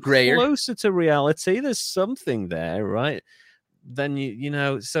getting a little grayer. closer to reality. There's something there, right? Then you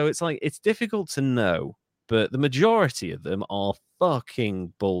know, so it's like it's difficult to know, but the majority of them are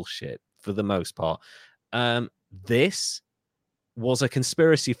fucking bullshit for the most part. This was a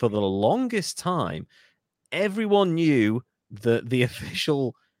conspiracy for the longest time. Everyone knew that the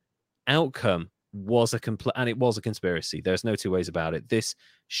official outcome was and it was a conspiracy. There's no two ways about it. This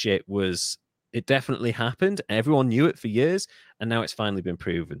shit it definitely happened. Everyone knew it for years, and now it's finally been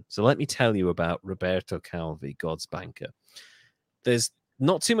proven. So let me tell you about Roberto Calvi, God's banker. There's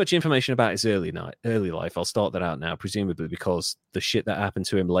not too much information about his early life. I'll start that out now, presumably because the shit that happened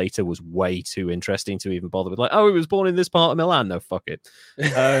to him later was way too interesting to even bother with. Like, oh, he was born in this part of Milan. No, fuck it.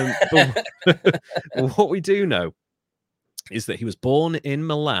 But what we do know is that he was born in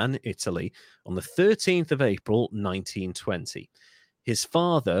Milan, Italy, on the 13th of April, 1920. His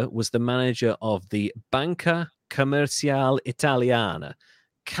father was the manager of the Banca Commerciale Italiana.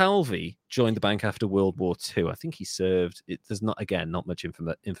 Calvi joined the bank after World War II. I think he served. There's not much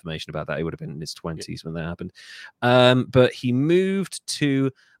information about that. He would have been in his 20s when that happened. But he moved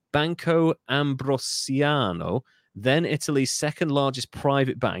to Banco Ambrosiano, then Italy's second largest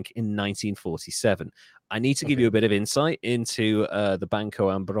private bank, in 1947. I need to give you a bit of insight into the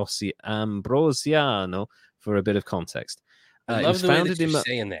Banco Ambrosiano for a bit of context. I love the way that you're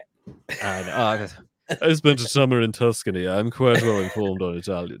saying that. I know. I spent a summer in Tuscany. I'm quite well informed on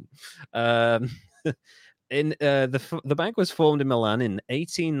Italian. The bank was formed in Milan in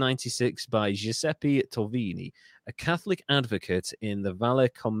 1896 by Giuseppe Tovini, a Catholic advocate in the Valle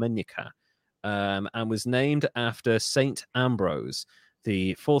Camonica, and was named after Saint Ambrose,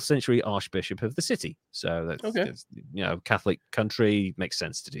 the 4th century archbishop of the city. So that's Catholic country, makes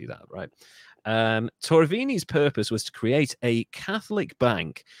sense to do that, right? Tovini's purpose was to create a Catholic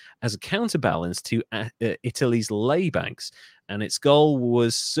bank as a counterbalance to Italy's lay banks, and its goal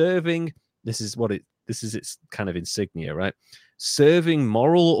was serving. This is its kind of insignia, right? Serving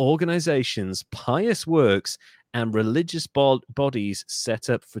moral organizations, pious works, and religious bodies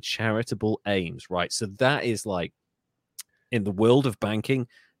set up for charitable aims, right? So that is like, in the world of banking,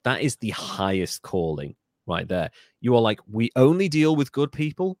 that is the highest calling. Right there. You are like, we only deal with good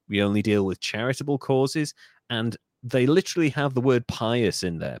people. We only deal with charitable causes. And they literally have the word pious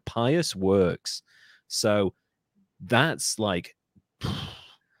in there. Pious works. So that's like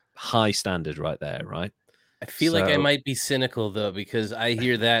high standard right there, right? I feel like I might be cynical, though, because I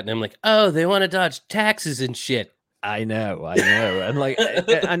hear that and I'm like, oh, they want to dodge taxes and shit. I know. And like,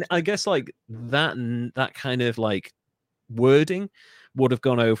 and I guess like that kind of like wording would have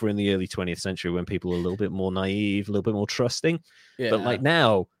gone over in the early 20th century when people were a little bit more naive, a little bit more trusting. Yeah. But like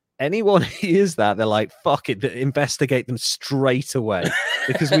now, anyone hears that, they're like, fuck it, investigate them straight away,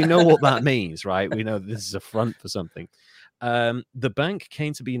 because we know what that means, right? We know this is a front for something. The bank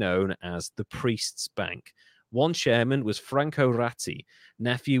came to be known as the Priest's Bank. One chairman was Franco Ratti,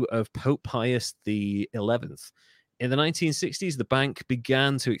 nephew of Pope Pius XI. In the 1960s, the bank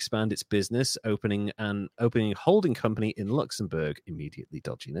began to expand its business, opening a holding company in Luxembourg. Immediately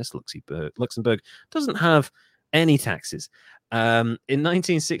dodginess. Luxembourg doesn't have any taxes. In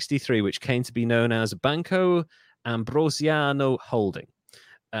 1963, which came to be known as Banco Ambrosiano Holding.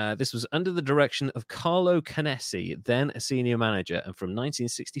 This was under the direction of Carlo Canesi, then a senior manager, and from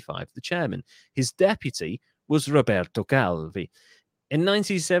 1965, the chairman. His deputy was Roberto Calvi. In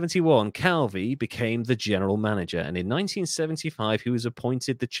 1971, Calvi became the general manager, and in 1975, he was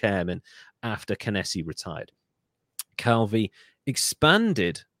appointed the chairman after Canesi retired. Calvi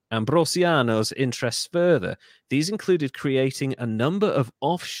expanded Ambrosiano's interests further. These included creating a number of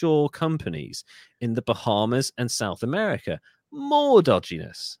offshore companies in the Bahamas and South America. More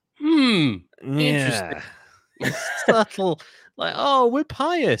dodginess. Interesting. Subtle. Like, oh, we're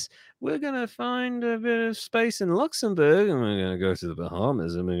pious. We're going to find a bit of space in Luxembourg, and we're going to go to the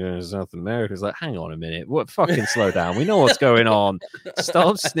Bahamas, and we're going to South America. It's like, hang on a minute. What? Fucking slow down. We know what's going on.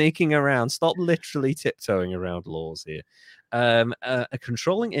 Stop sneaking around. Stop literally tiptoeing around laws here. A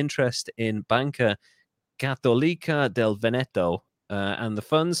controlling interest in Banca Cattolica del Veneto and the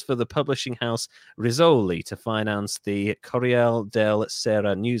funds for the publishing house Rizzoli to finance the Corriere della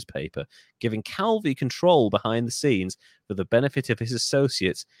Sera newspaper, giving Calvi control behind the scenes for the benefit of his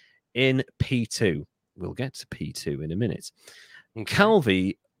associates in P2. We'll get to P2 in a minute. Okay.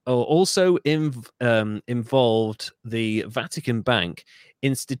 Calvi also involved the Vatican Bank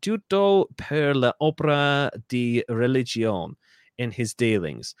Istituto per l'Opera di Religione in his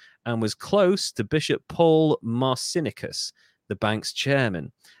dealings, and was close to Bishop Paul Marcinicus, the bank's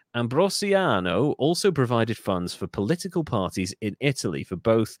chairman. Ambrosiano also provided funds for political parties in Italy for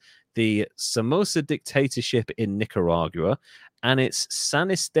both the Somoza dictatorship in Nicaragua and its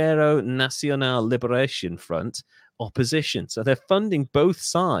Sanistero Nacional Liberation Front opposition. So they're funding both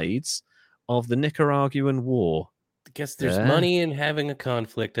sides of the Nicaraguan war. I guess there's money in having a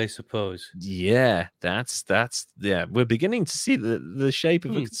conflict, I suppose. Yeah, that's we're beginning to see the shape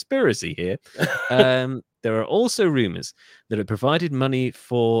of a conspiracy here. There are also rumors that it provided money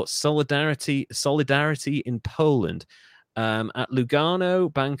for solidarity in Poland. At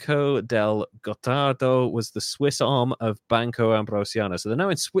Lugano, Banco del Gottardo was the Swiss arm of Banco Ambrosiano. So they're now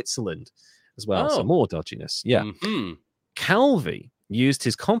in Switzerland as well. So more dodginess. Yeah. Mm-hmm. Calvi used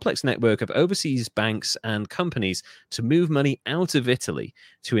his complex network of overseas banks and companies to move money out of Italy,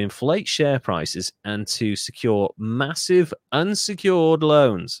 to inflate share prices, and to secure massive unsecured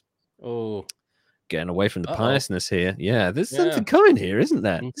loans. Oh, getting away from the piousness here. Yeah, there's something coming here, isn't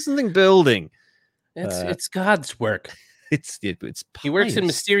there? There's something building. It's God's work. It's he works in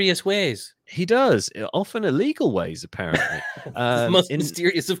mysterious ways. He does, often illegal ways, apparently. The most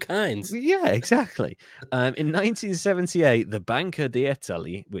mysterious of kinds. Yeah, exactly. In 1978, the Banca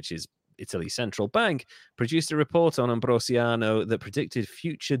d'Italia, which is Italy's central bank, produced a report on Ambrosiano that predicted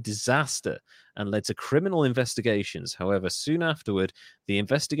future disaster and led to criminal investigations. However, soon afterward, the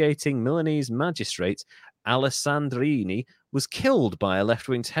investigating Milanese magistrate Alessandrini was killed by a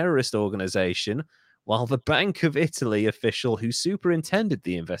left-wing terrorist organization, while the Bank of Italy official who superintended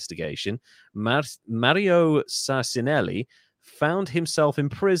the investigation, Mario Sarcinelli, found himself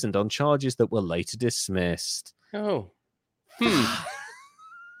imprisoned on charges that were later dismissed. Oh.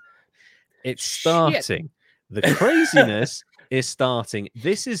 It's starting. The craziness is starting.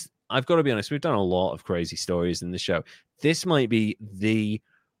 This is, I've got to be honest, we've done a lot of crazy stories in the show. This might be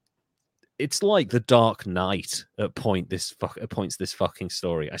it's like the Dark Knight at points this fucking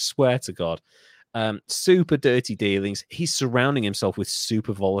story. I swear to God. Super dirty dealings. He's surrounding himself with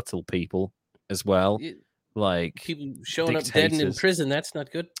super volatile people as well. Like people showing up dead and in prison. That's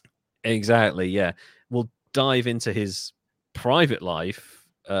not good. Exactly. Yeah. We'll dive into his private life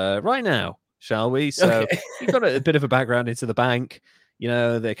right now, shall we? So you've got a bit of a background into the bank. You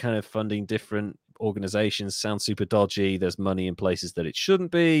know, they're kind of funding different organizations, sound super dodgy. There's money in places that it shouldn't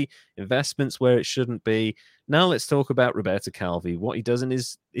be, investments where it shouldn't be. Now let's talk about Roberto Calvi, what he does in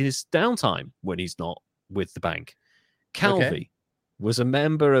his downtime when he's not with the bank. Calvi was a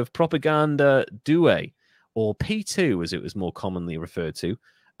member of Propaganda Due, or P2 as it was more commonly referred to,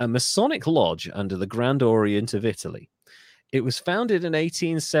 a Masonic lodge under the Grand Orient of Italy. It was founded in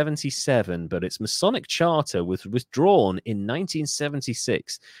 1877, but its Masonic charter was withdrawn in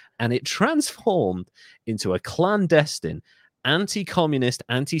 1976, and it transformed into a clandestine, anti-communist,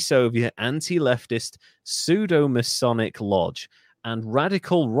 anti-Soviet, anti-leftist, pseudo-Masonic lodge and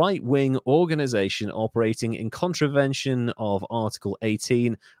radical right-wing organization operating in contravention of Article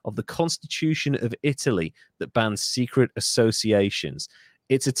 18 of the Constitution of Italy that bans secret associations.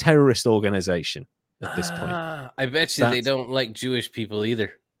 It's a terrorist organization. At this point, I bet you they don't like Jewish people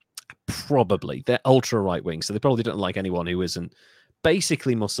either. Probably. They're ultra right wing, so they probably don't like anyone who isn't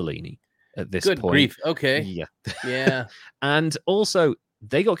basically Mussolini at this point. Good grief. Okay. Yeah. Yeah. And also,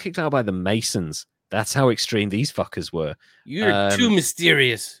 they got kicked out by the Masons. That's how extreme these fuckers were. You're too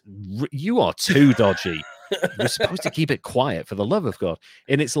mysterious. You are too dodgy. You're supposed to keep it quiet, for the love of God.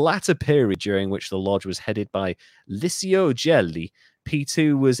 In its latter period, during which the lodge was headed by Licio Gelli,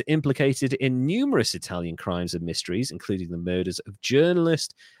 P2 was implicated in numerous Italian crimes and mysteries, including the murders of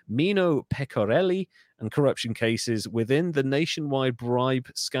journalist Mino Pecorelli and corruption cases within the nationwide bribe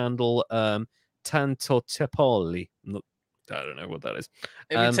scandal Tantotepoli. I don't know what that is.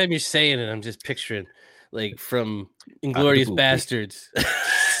 Every time you're saying it, I'm just picturing like from Inglourious Bastards.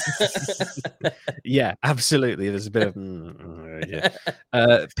 Yeah, absolutely. There's a bit of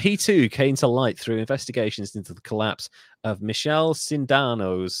P2 came to light through investigations into the collapse of Michel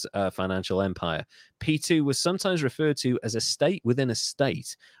Sindano's financial empire. P2 was sometimes referred to as a state within a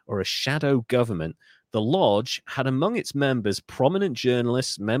state or a shadow government. The lodge had among its members prominent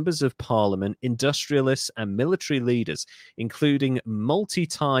journalists, members of parliament, industrialists, and military leaders, including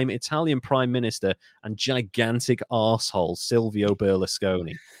multi-time Italian prime minister and gigantic arsehole Silvio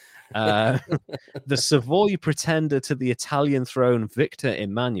Berlusconi. The Savoy pretender to the Italian throne, Victor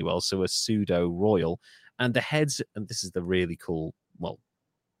Emmanuel, so a pseudo-royal, and the heads, and this is the really cool, well,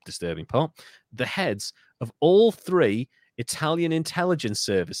 disturbing part, the heads of all three Italian intelligence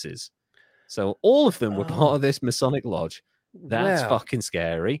services. So all of them were part of this Masonic lodge. That's fucking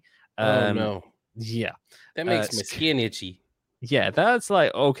scary. Oh, no. Yeah. That makes my skin itchy. Yeah, that's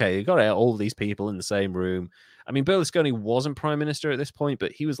like, okay, you got all these people in the same room. I mean, Berlusconi wasn't prime minister at this point,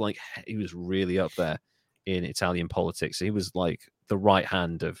 but he was really up there in Italian politics. He was like the right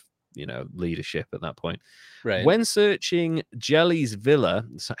hand of, leadership at that point. Right. When searching Gelli's villa,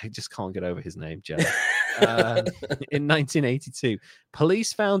 I just can't get over his name, Gelli, in 1982,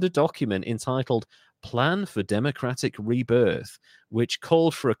 police found a document entitled Plan for Democratic Rebirth, which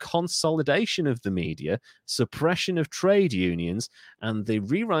called for a consolidation of the media, suppression of trade unions, and the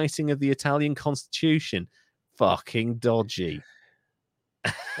rewriting of the Italian constitution. Fucking dodgy.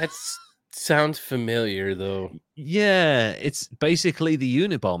 That sounds familiar, though. Yeah, it's basically the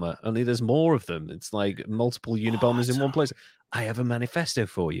Unabomber, only there's more of them. It's like multiple Unabombers in one place. I have a manifesto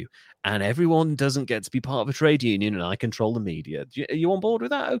for you, and everyone doesn't get to be part of a trade union, and I control the media. Are you on board with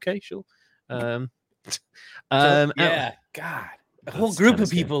that? Okay, sure. Yeah, God, a whole group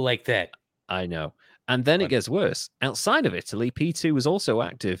of people like that. I know. And then it gets worse. Outside of Italy, P2 was also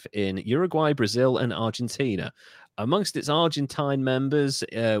active in Uruguay, Brazil, and Argentina. Amongst its Argentine members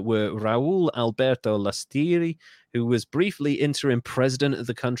were Raul Alberto Lastiri, who was briefly interim president of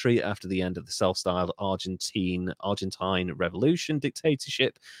the country after the end of the self-styled Argentine Revolution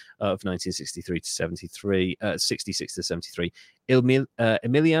dictatorship of 1963 to 73, 66 to 73.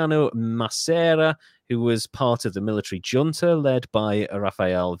 Emiliano Massera, who was part of the military junta led by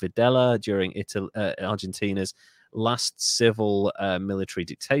Rafael Videla during Argentina's last civil military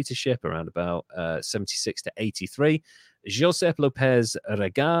dictatorship around about 76 to 83. Josep Lopez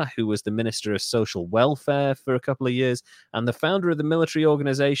Rega, who was the Minister of Social Welfare for a couple of years, and the founder of the military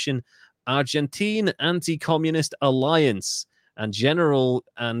organization Argentine Anti-Communist Alliance, and general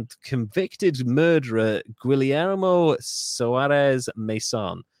and convicted murderer Guillermo Soares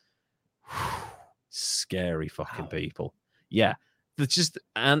Mason. Scary fucking people. Yeah.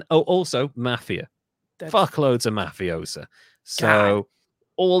 Also mafia. Fuckloads of mafiosa. So God.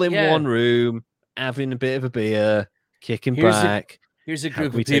 All in one room, having a bit of a beer, kicking back. Here's a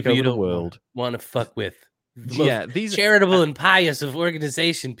group of people you don't want to fuck with. These charitable and pious of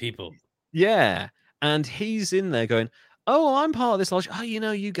organization people. Yeah. And he's in there going, oh, I'm part of this lodge. Oh,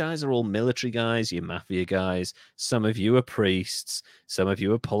 you guys are all military guys, you mafia guys. Some of you are priests. Some of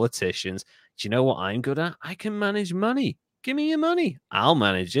you are politicians. Do you know what I'm good at? I can manage money. Give me your money. I'll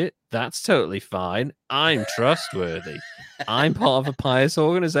manage it. That's totally fine. I'm trustworthy. I'm part of a pious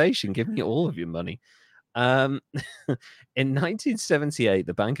organization. Give me all of your money. In 1978,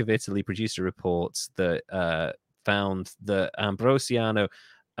 the Bank of Italy produced a report that found that Ambrosiano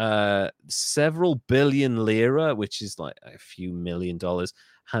several billion lira, which is like a few $1 million,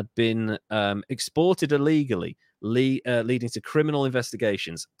 had been exported illegally, leading to criminal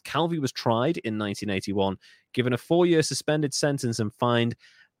investigations. Calvi was tried in 1981, given a 4-year suspended sentence, and fined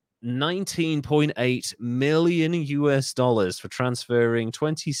 $19.8 million for transferring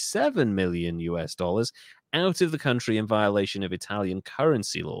 $27 million out of the country in violation of Italian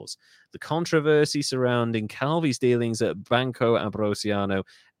currency laws. The controversy surrounding Calvi's dealings at Banco Ambrosiano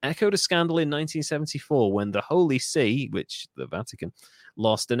echoed a scandal in 1974 when the Holy See, which the Vatican,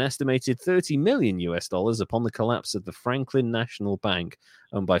 lost an estimated $30 million upon the collapse of the Franklin National Bank,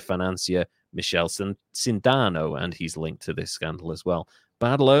 owned by financier Michel Sindano, and he's linked to this scandal as well.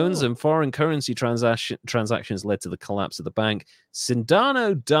 Bad loans and foreign currency transactions led to the collapse of the bank.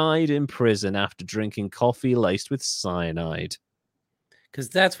 Sindano died in prison after drinking coffee laced with cyanide. Because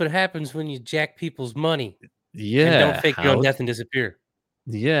that's what happens when you jack people's money. Yeah. And don't fake your own death and disappear.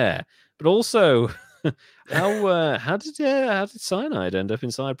 Yeah. But also, how did cyanide end up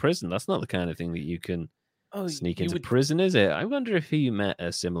inside prison? That's not the kind of thing that you can sneak into prison, is it? I wonder if he met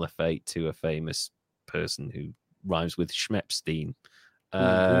a similar fate to a famous person who rhymes with Schmepstein.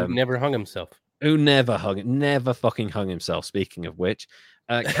 Who never hung himself. Who never fucking hung himself, speaking of which.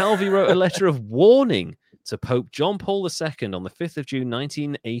 Calvi wrote a letter of warning to Pope John Paul II on the 5th of June,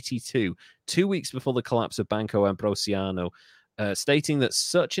 1982, 2 weeks before the collapse of Banco Ambrosiano, stating that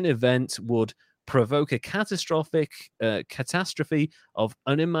such an event would provoke a catastrophe of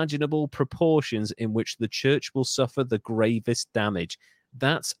unimaginable proportions in which the church will suffer the gravest damage.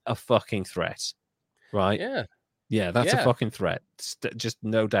 That's a fucking threat, right? Yeah, that's a fucking threat. Just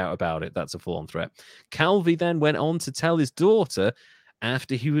no doubt about it. That's a full-on threat. Calvi then went on to tell his daughter,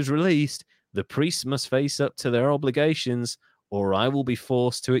 after he was released, the priests must face up to their obligations or I will be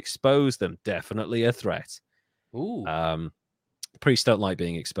forced to expose them. Definitely a threat. Ooh. Priests don't like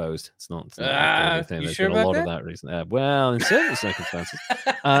being exposed. It's not everything. There's been a lot of that recently. Well, in certain circumstances.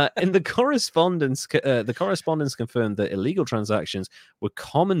 In the correspondence confirmed that illegal transactions were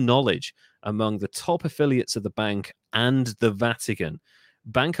common knowledge among the top affiliates of the bank and the Vatican,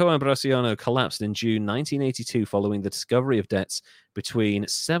 Banco Ambrosiano collapsed in June 1982 following the discovery of debts between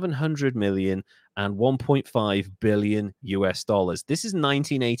 700 million and 1.5 billion US dollars. This is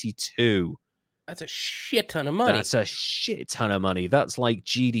 1982. That's a shit ton of money. That's a shit ton of money. That's like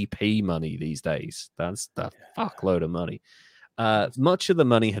GDP money these days. That's the fuckload of money. Much of the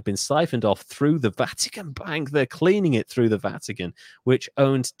money had been siphoned off through the Vatican Bank. They're cleaning it through the Vatican, which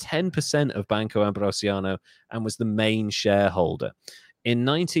owned 10% of Banco Ambrosiano and was the main shareholder. In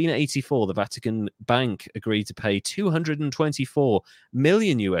 1984, the Vatican Bank agreed to pay 224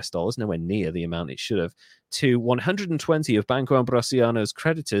 million US dollars, nowhere near the amount it should have, to 120 of Banco Ambrosiano's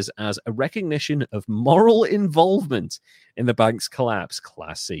creditors as a recognition of moral involvement in the bank's collapse.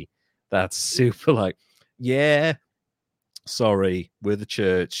 Classy. That's super like, yeah, sorry, we're the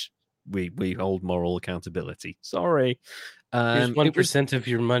church. We hold moral accountability. Sorry. Here's 1% of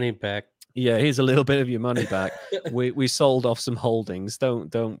your money back. Yeah, here's a little bit of your money back. we sold off some holdings.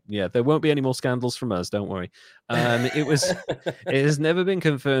 Don't. Yeah, there won't be any more scandals from us. Don't worry. It has never been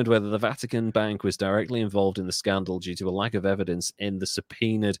confirmed whether the Vatican Bank was directly involved in the scandal due to a lack of evidence in the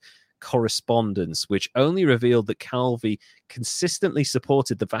subpoenaed correspondence, which only revealed that Calvi consistently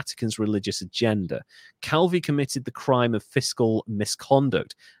supported the Vatican's religious agenda. Calvi committed the crime of fiscal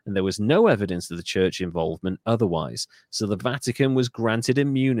misconduct, and there was no evidence of the church involvement otherwise. So the Vatican was granted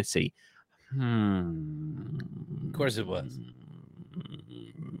immunity. Of course it was.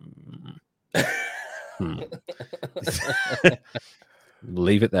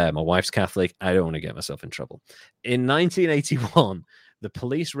 Leave it there. My wife's Catholic. I don't want to get myself in trouble. In 1981, the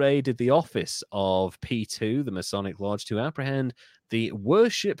police raided the office of P2, the Masonic Lodge, to apprehend the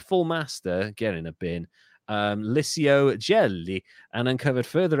worshipful master, get in a bin, Licio Gelli, and uncovered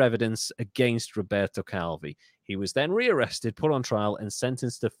further evidence against Roberto Calvi. He was then rearrested, put on trial, and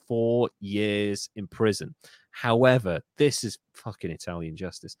sentenced to 4 years in prison. However, this is fucking Italian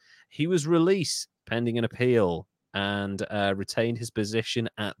justice. He was released pending an appeal and retained his position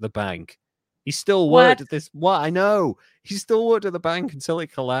at the bank. He still worked at this. What? I know. He still worked at the bank until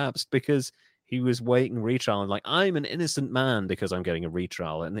it collapsed because he was waiting retrial. And like, I'm an innocent man because I'm getting a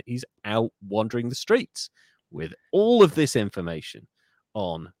retrial. And he's out wandering the streets with all of this information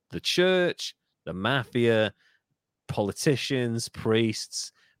on the church, the mafia, politicians,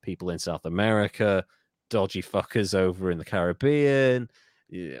 priests, people in South America, dodgy fuckers over in the Caribbean.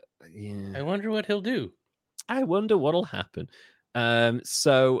 Yeah. I wonder what he'll do. I wonder what'll happen.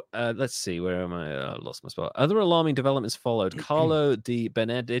 So let's see, where am I? I lost my spot. Other alarming developments followed. Carlo Di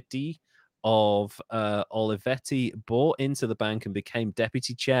Benedetti of Olivetti bought into the bank and became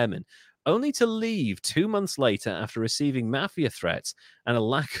deputy chairman, only to leave 2 months later after receiving mafia threats and a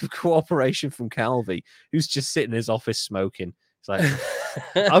lack of cooperation from Calvi, who's just sitting in his office smoking. It's like,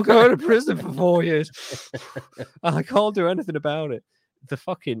 I'll go to prison for 4 years. I can't do anything about it. The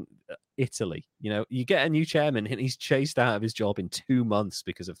fucking Italy, you get a new chairman and he's chased out of his job in 2 months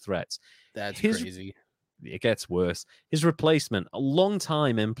because of threats. That's crazy. It gets worse. His replacement, a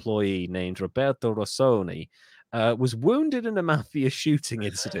long-time employee named Roberto Rossoni, was wounded in a mafia shooting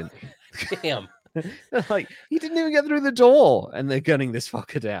incident. Damn. Like, he didn't even get through the door and they're gunning this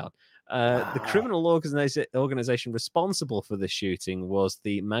fucker down. The criminal organization responsible for the shooting was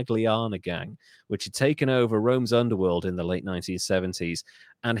the Magliana gang, which had taken over Rome's underworld in the late 1970s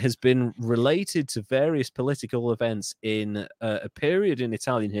and has been related to various political events in a period in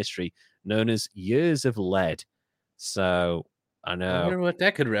Italian history known as Years of Lead. So I know. I wonder what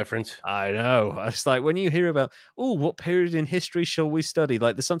that could reference. I know. It's like when you hear about, what period in history shall we study?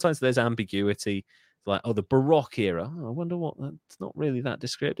 Like sometimes there's ambiguity. Like, the Baroque era. I wonder what. That's not really that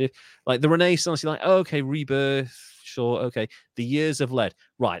descriptive. Like the Renaissance, you're like, okay, rebirth, sure, okay. The Years of Lead,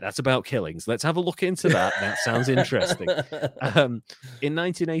 right? That's about killings. Let's have a look into that. That sounds interesting. In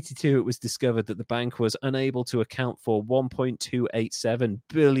 1982, it was discovered that the bank was unable to account for 1.287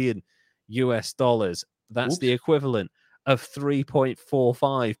 billion US dollars. That's the equivalent of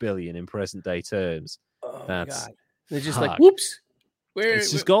 3.45 billion in present day terms. Oh, that's God. They're just like, whoops, it's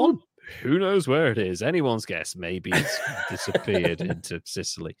just gone. Who knows where it is? Anyone's guess. Maybe it's disappeared into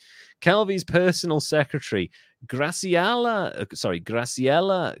Sicily. Calvi's personal secretary, Graciela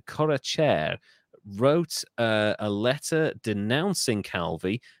Coracer, wrote a letter denouncing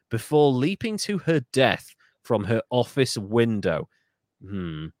Calvi before leaping to her death from her office window.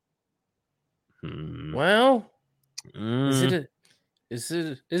 Well, is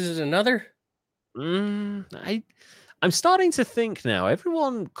it another? I'm starting to think now,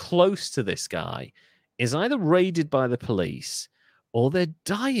 everyone close to this guy is either raided by the police or they're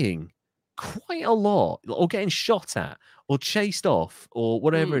dying quite a lot or getting shot at or chased off or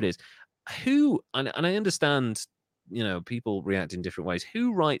whatever it is. And I understand people react in different ways.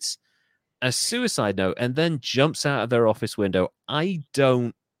 Who writes a suicide note and then jumps out of their office window? I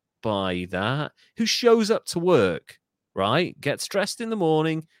don't buy that. Who shows up to work, right? Gets dressed in the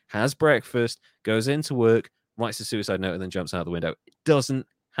morning, has breakfast, goes into work, writes a suicide note, and then jumps out the window. It doesn't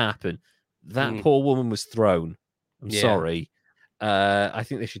happen. That poor woman was thrown. I'm sorry. I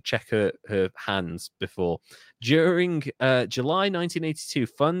think they should check her hands before. During July 1982,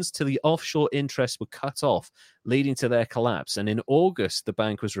 funds to the offshore interests were cut off, leading to their collapse. And in August, the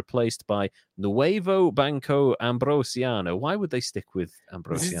bank was replaced by Nuevo Banco Ambrosiano. Why would they stick with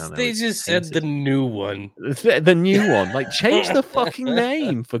Ambrosiano? They just said the new one. The new one. Like, change the fucking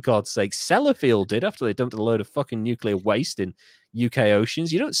name, for God's sake. Sellafield did after they dumped a load of fucking nuclear waste in UK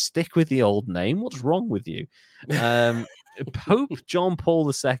oceans. You don't stick with the old name. What's wrong with you? Pope John Paul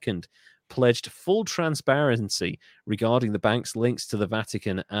II pledged full transparency regarding the bank's links to the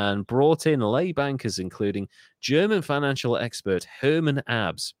Vatican and brought in lay bankers, including German financial expert Hermann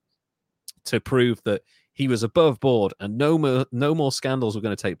Abs, to prove that he was above board and no more scandals were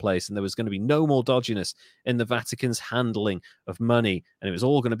going to take place, and there was going to be no more dodginess in the Vatican's handling of money, and it was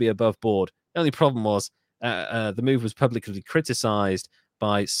all going to be above board. The only problem was the move was publicly criticized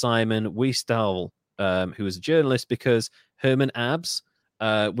by Simon Wiesenthal, who was a journalist, because Hermann Abs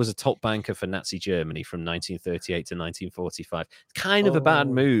was a top banker for Nazi Germany from 1938 to 1945. Kind of a bad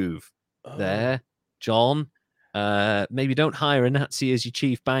move there, John. Maybe don't hire a Nazi as your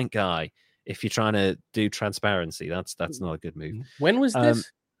chief bank guy if you're trying to do transparency. That's not a good move. When was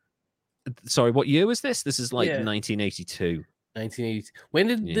this? Sorry, what year was this? This is like 1982. 1982. When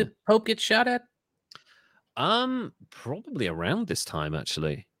did the Pope get shot at? Probably around this time,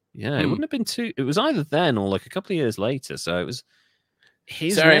 actually. Yeah, it wouldn't have been too. It was either then or like a couple of years later. So it was.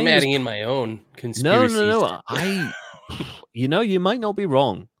 Sorry, I'm adding in my own conspiracies. No. You might not be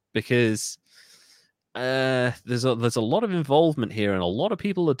wrong, because there's a lot of involvement here, and a lot of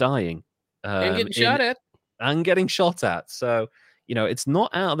people are dying and getting shot at. And getting shot at. So it's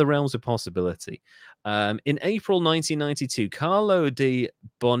not out of the realms of possibility. In April 1992, Carlo Di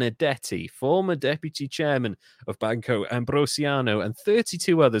Bonedetti, former deputy chairman of Banco Ambrosiano, and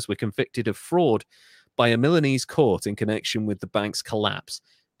 32 others were convicted of fraud by a Milanese court in connection with the bank's collapse.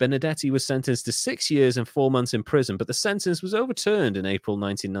 Benedetti was sentenced to 6 years and 4 months in prison, but the sentence was overturned in April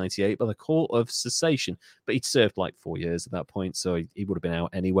 1998 by the Court of Cassation. But he'd served like 4 years at that point, so he would have been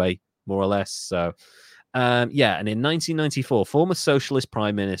out anyway, more or less. So and in 1994, former socialist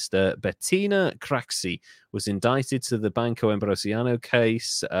Prime Minister Bettina Craxi was indicted to the Banco Ambrosiano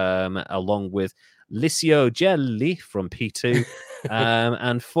case, along with Licio Gelli from P2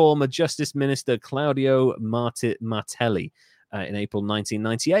 and former Justice Minister Claudio Martelli. In April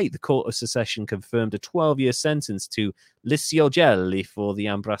 1998, the Court of Secession confirmed a 12-year sentence to Licio Gelli for the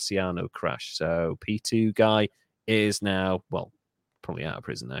Ambrosiano crash. So P2 guy is now, well, probably out of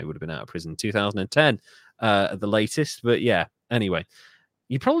prison now. He would have been out of prison in 2010 at the latest. But yeah, anyway,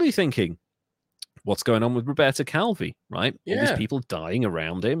 you're probably thinking, what's going on with Roberto Calvi, right? Yeah. All these people dying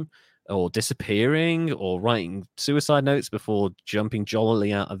around him, or disappearing, or writing suicide notes before jumping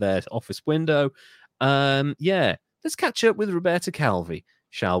jollily out of their office window. Let's catch up with Roberto Calvi,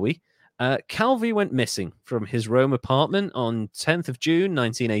 shall we? Calvi went missing from his Rome apartment on 10th of June,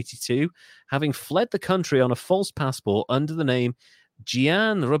 1982, having fled the country on a false passport under the name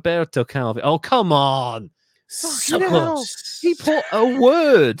Gian Roberto Calvi. Oh, come on. So close. He put a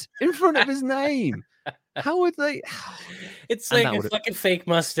word in front of his name. How would they? It's like a fucking fake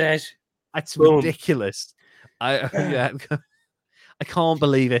mustache. It's ridiculous. I can't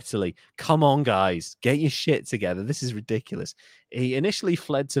believe Italy. Come on, guys. Get your shit together. This is ridiculous. He initially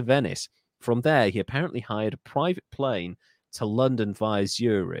fled to Venice. From there, he apparently hired a private plane to London via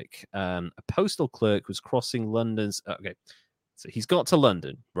Zurich. A postal clerk was crossing London's... Okay, so he's got to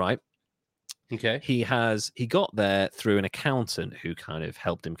London, right? Okay. He got there through an accountant who kind of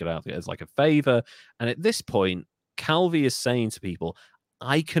helped him get out as like a favor. And at this point, Calvi is saying to people,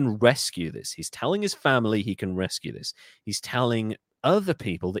 I can rescue this. He's telling his family he can rescue this. He's telling other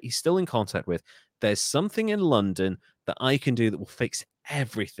people that he's still in contact with, there's something in London that I can do that will fix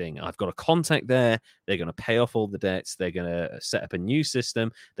everything. I've got a contact there. They're going to pay off all the debts. They're going to set up a new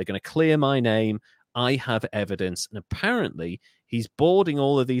system. They're going to clear my name. I have evidence. And apparently he's boarding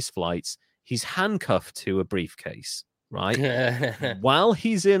all of these flights. He's handcuffed to a briefcase, right? While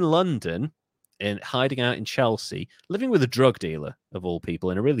he's in London, hiding out in Chelsea, living with a drug dealer, of all people,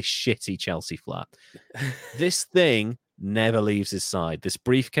 in a really shitty Chelsea flat. This thing never leaves his side. This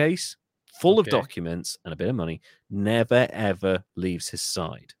briefcase, full of documents and a bit of money, never, ever leaves his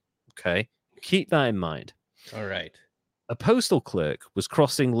side. Okay? Keep that in mind. All right. A postal clerk was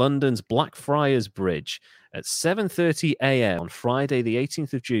crossing London's Blackfriars Bridge at 7:30 a.m. on Friday, the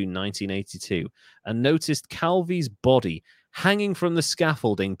 18th of June, 1982, and noticed Calvi's body hanging from the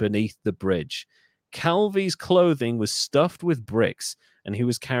scaffolding beneath the bridge. Calvi's clothing was stuffed with bricks, and he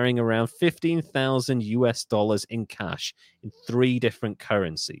was carrying around 15,000 US dollars in cash in 3 different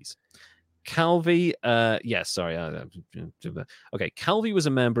currencies. Calvi, Calvi was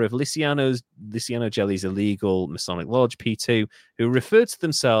a member of Liciano Gelli's illegal Masonic Lodge, P2, who referred to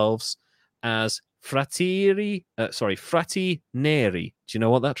themselves as Frati Neri. Do you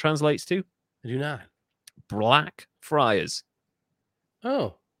know what that translates to? I do not. Black Friars.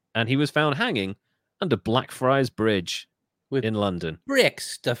 Oh. And he was found hanging under Blackfriars Bridge in London.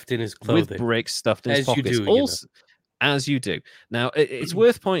 Bricks stuffed in his clothing. With bricks stuffed in his pockets. As you do. Now, it's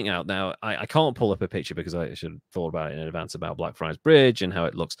worth pointing out, now, I can't pull up a picture because I should have thought about it in advance about Blackfriars Bridge and how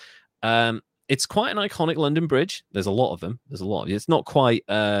it looks. It's quite an iconic London bridge. There's a lot of them. It's not quite,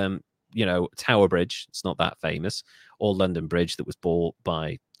 Tower Bridge. It's not that famous. Or London Bridge that was bought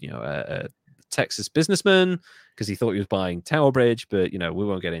by, a Texas businessman because he thought he was buying Tower Bridge, but, we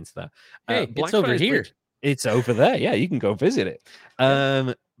won't get into that. Hey, it's over here. Bridge, it's over there. Yeah, you can go visit it.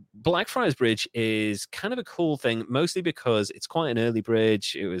 Blackfriars Bridge is kind of a cool thing, mostly because it's quite an early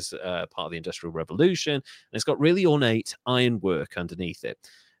bridge. It was part of the Industrial Revolution, and it's got really ornate ironwork underneath it.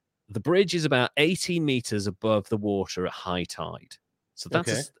 The bridge is about 18 meters above the water at high tide. So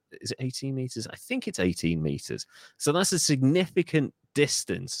that's is it 18 meters? I think it's 18 meters. So that's a significant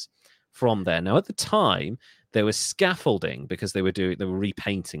distance from there. Now, at the time, there was scaffolding because they were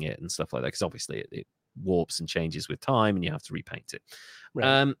repainting it and stuff like that. Because obviously, it warps and changes with time, and you have to repaint it.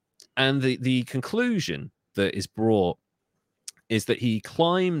 Right. And the conclusion that is brought is that he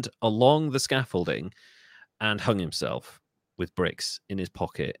climbed along the scaffolding and hung himself with bricks in his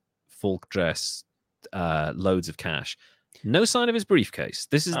pocket, full dress, loads of cash. No sign of his briefcase.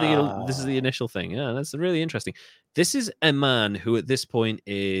 This is the initial thing. Yeah, that's really interesting. This is a man who at this point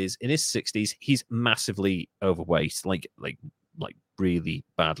is in his 60s. He's massively overweight, like really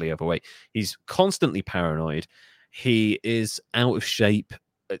badly overweight. He's constantly paranoid. He is out of shape.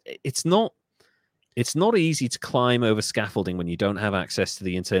 It's not easy to climb over scaffolding when you don't have access to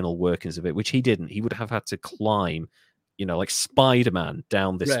the internal workings of it, which he didn't. He would have had to climb, like Spider-Man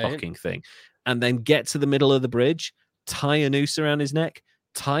down this fucking thing, and then get to the middle of the bridge, tie a noose around his neck,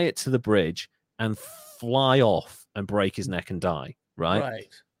 tie it to the bridge, and fly off and break his neck and die. Right.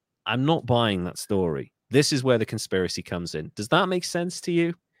 I'm not buying that story. This is where the conspiracy comes in. Does that make sense to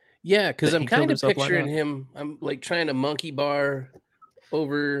you? Yeah, because I'm kind of picturing him. I'm like trying to monkey bar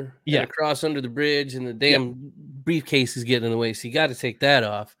over and across under the bridge, and the damn briefcase is getting in the way. So you got to take that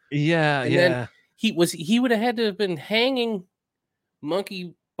off. Then he would have had to have been hanging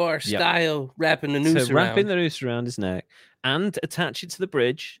monkey bar style, wrapping the noose around. Wrapping the noose around his neck and attach it to the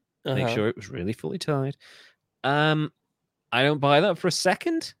bridge. Make sure it was really fully tied. I don't buy that for a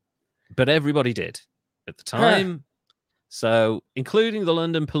second, but everybody did at the time. So, including the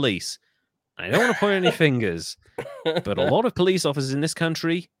London police. I don't want to point any fingers, but a lot of police officers in this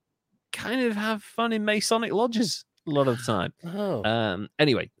country kind of have fun in Masonic lodges a lot of the time.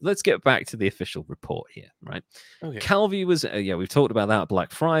 Anyway, let's get back to the official report here, right? Okay. Calvi was, we've talked about that at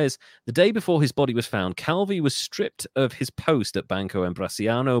Blackfriars. The day before his body was found, Calvi was stripped of his post at Banco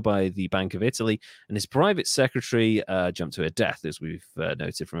Ambrosiano by the Bank of Italy, and his private secretary jumped to her death, as we've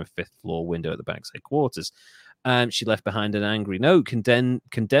noted, from a 5th floor window at the bank's headquarters. She left behind an angry note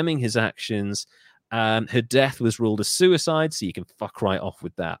condemning his actions. Her death was ruled a suicide, so you can fuck right off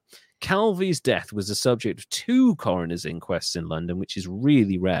with that. Calvi's death was the subject of 2 coroner's inquests in London, which is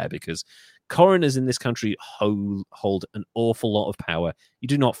really rare because coroners in this country hold an awful lot of power. You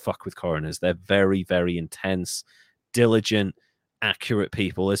do not fuck with coroners. They're very, very intense, diligent, accurate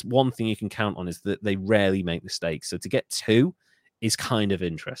people. There's one thing you can count on is that they rarely make mistakes. So to get 2 is kind of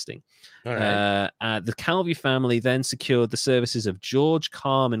interesting. All right. The Calvi family then secured the services of George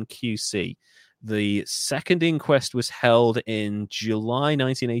Carman QC. The second inquest was held in July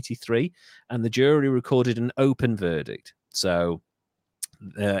 1983, and the jury recorded an open verdict. So,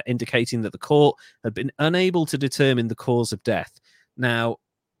 indicating that the court had been unable to determine the cause of death. Now,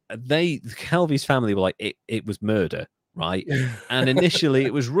 the Calvi's family were like, it was murder, right? And initially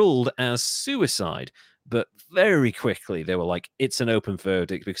it was ruled as suicide. But very quickly, they were like, it's an open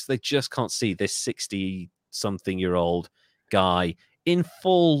verdict because they just can't see this 60-something-year-old guy in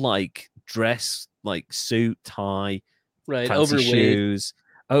full, dress, suit, tie, fancy shoes,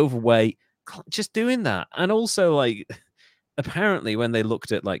 overweight, just doing that. And also, apparently when they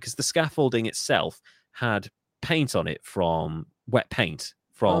looked at, because the scaffolding itself had paint on it from wet paint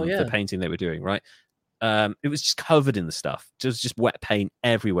from the painting they were doing, right? It was just covered in the stuff. Just wet paint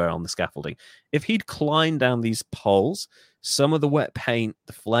everywhere on the scaffolding. If he'd climbed down these poles, some of the wet paint,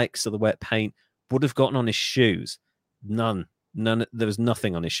 the flakes of the wet paint, would have gotten on his shoes. None. There was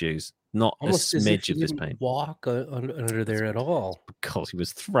nothing on his shoes. Not almost a smidge of this paint. Walk under there at all because he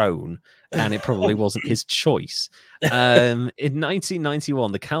was thrown, and it probably wasn't his choice. In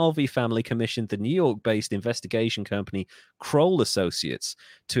 1991, the Calvi family commissioned the New York-based investigation company Kroll Associates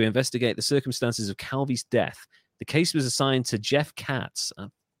to investigate the circumstances of Calvi's death. The case was assigned to Jeff Katz.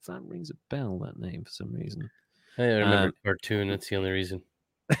 That rings a bell, that name, for some reason. I remember cartoon. That's the only reason.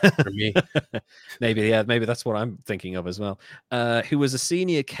 For me. maybe that's what I'm thinking of as well. Who was a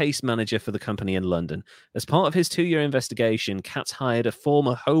senior case manager for the company in London. As part of his 2-year investigation, Katz hired a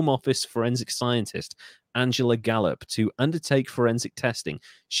former Home Office forensic scientist, Angela Gallup, to undertake forensic testing.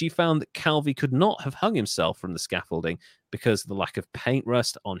 She found that Calvi could not have hung himself from the scaffolding because the lack of paint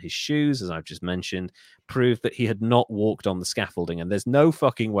rust on his shoes, as I've just mentioned, proved that he had not walked on the scaffolding. And there's no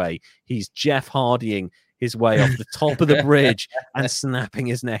fucking way he's Jeff Hardying his way off the top of the bridge and snapping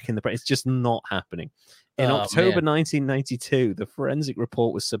his neck in the bridge. It's just not happening. In October 1992, the forensic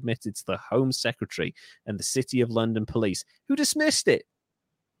report was submitted to the Home Secretary and the City of London Police, who dismissed it.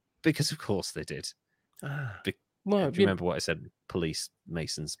 Because, of course, they did. Do you remember what I said? Police,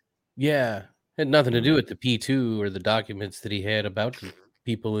 Masons. Yeah. Had nothing to do with the P2 or the documents that he had about the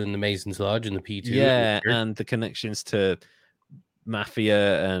people in the Masons Lodge and the P2. Yeah, and the connections to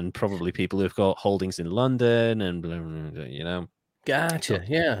mafia and probably people who've got holdings in London and blah, blah, blah, you know. Gotcha.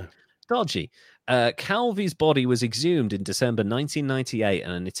 Yeah. Dodgy. Calvi's body was exhumed in December 1998,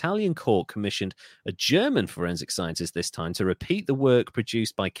 and an Italian court commissioned a German forensic scientist this time to repeat the work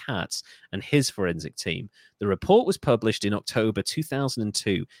produced by Katz and his forensic team. The report was published in October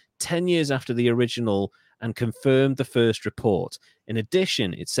 2002, 10 years after the original, and confirmed the first report. In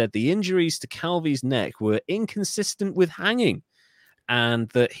addition, it said the injuries to Calvi's neck were inconsistent with hanging, and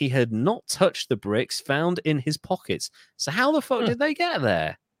that he had not touched the bricks found in his pockets. So how the fuck did they get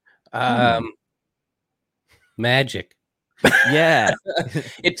there? Magic. Yeah.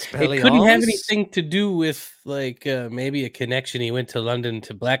 it couldn't have anything to do with like maybe a connection. He went to London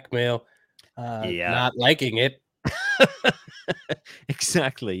to blackmail, not liking it.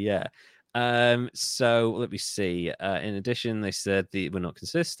 Exactly, yeah. So let me see. In addition, they said they were not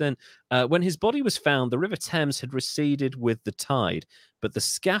consistent. When his body was found, the River Thames had receded with the tide, but the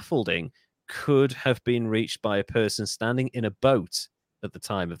scaffolding could have been reached by a person standing in a boat at the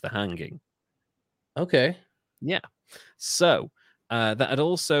time of the hanging. Okay. Yeah. So that had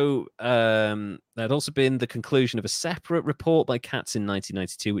also been the conclusion of a separate report by Katz in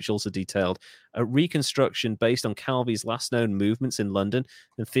 1992, which also detailed a reconstruction based on Calvi's last known movements in London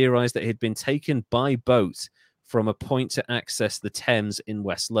and theorized that he had been taken by boat from a point to access the Thames in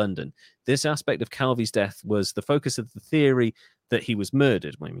West London. This aspect of Calvi's death was the focus of the theory that he was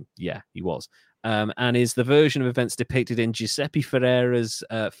murdered. I mean, yeah, he was. And is the version of events depicted in Giuseppe Ferrera's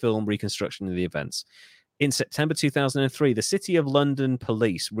film reconstruction of the events. In September 2003, the City of London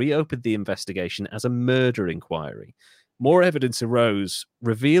Police reopened the investigation as a murder inquiry. More evidence arose,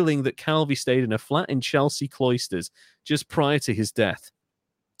 revealing that Calvi stayed in a flat in Chelsea Cloisters just prior to his death.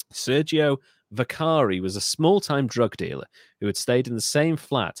 Sergio Vaccari was a small-time drug dealer who had stayed in the same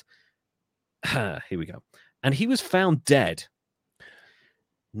flat. Here we go. And he was found dead.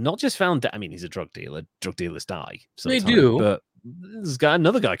 Not just found dead. I mean, he's a drug dealer. Drug dealers die. They do. But there's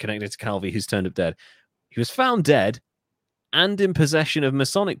another guy connected to Calvi who's turned up dead. He was found dead and in possession of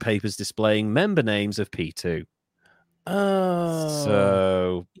Masonic papers displaying member names of P2. Oh.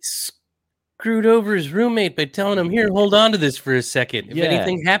 So he screwed over his roommate by telling him, here, hold on to this for a second. If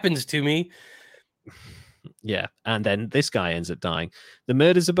anything happens to me. Yeah, and then this guy ends up dying. The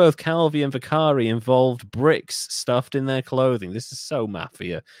murders of both Calvi and Vaccari involved bricks stuffed in their clothing. This is so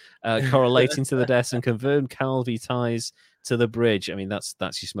mafia. Correlating to the deaths and confirmed Calvi ties to the bridge. I mean, that's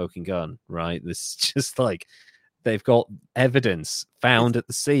your smoking gun, right? This is just like they've got evidence found at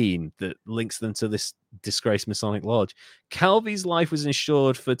the scene that links them to this disgraced Masonic lodge. Calvi's life was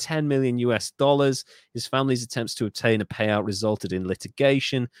insured for $10 million. His family's attempts to obtain a payout resulted in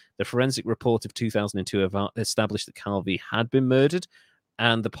litigation. The forensic report of 2002 established that Calvi had been murdered,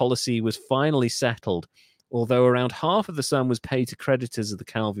 and the policy was finally settled, although around half of the sum was paid to creditors of the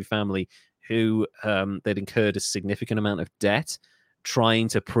Calvi family who they'd incurred a significant amount of debt trying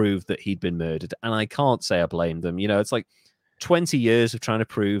to prove that he'd been murdered. And I can't say I blame them. You know, it's like 20 years of trying to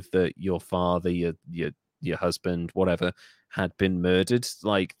prove that your father, your husband, whatever, had been murdered.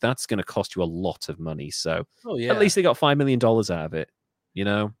 Like, that's going to cost you a lot of money. So at least they got $5 million out of it, you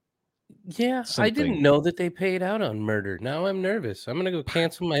know? Yeah, I didn't know that they paid out on murder. Now I'm nervous. I'm gonna go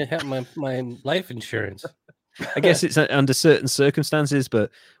cancel my life insurance. I guess it's under certain circumstances,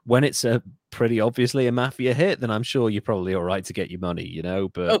 but when it's a pretty obviously a mafia hit, then I'm sure you're probably all right to get your money, you know.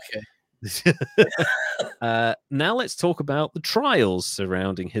 But okay. Now let's talk about the trials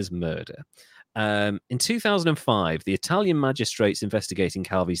surrounding his murder. In 2005, the Italian magistrates investigating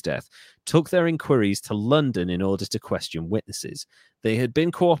Calvi's death took their inquiries to London in order to question witnesses. They had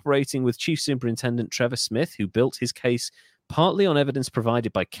been cooperating with Chief Superintendent Trevor Smith, who built his case partly on evidence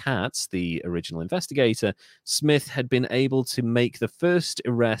provided by Katz, the original investigator. Smith had been able to make the first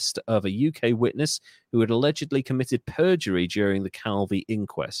arrest of a UK witness who had allegedly committed perjury during the Calvi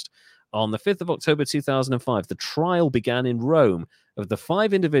inquest. On the 5th of October 2005, the trial began in Rome of the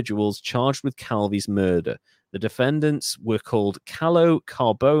 5 individuals charged with Calvi's murder. The defendants were called Callo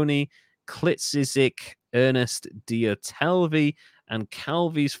Carboni, Klitzizik, Ernest Diotelvi, and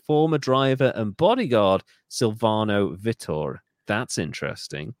Calvi's former driver and bodyguard, Silvano Vittor. That's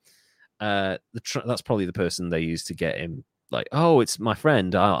interesting. That's probably the person they used to get him, like, oh, it's my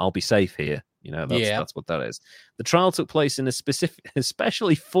friend, I'll be safe here. You know, that's what that is. The trial took place in a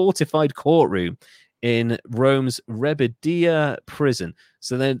especially fortified courtroom in Rome's Rebidia prison.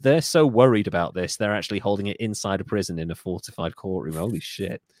 So they're so worried about this, they're actually holding it inside a prison in a fortified courtroom. Holy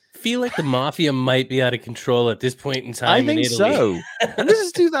shit. Feel like the mafia might be out of control at this point in time. I think so. And this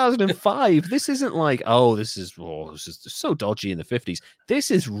is 2005. This isn't like, this is so dodgy in the 50s.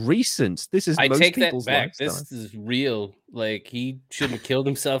 This is recent. This is I most take people's that back. lifestyle. This is real. Like, he shouldn't have killed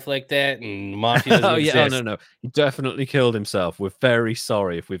himself like that, and mafia doesn't exist. No. He definitely killed himself. We're very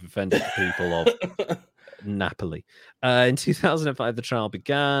sorry if we've offended the people of Napoli. In 2005, the trial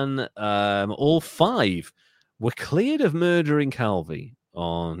began. All 5 were cleared of murdering Calvi.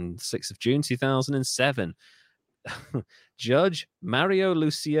 On 6th of June 2007, Judge Mario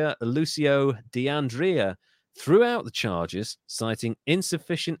Lucio D'Andrea threw out the charges, citing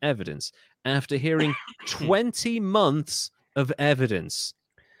insufficient evidence after hearing 20 months of evidence.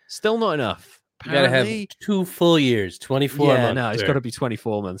 Still not enough. You gotta have 2 full years, 24 months. Yeah, no, it's got to be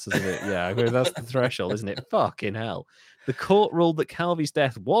 24 months, isn't it? Yeah, that's the threshold, isn't it? Fucking hell. The court ruled that Calvi's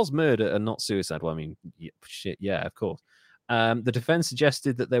death was murder and not suicide. Well, I mean, yeah, of course. The defense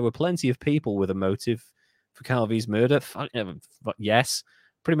suggested that there were plenty of people with a motive for Calvi's murder. Yes,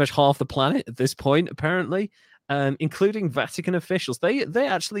 pretty much half the planet at this point, apparently, including Vatican officials. They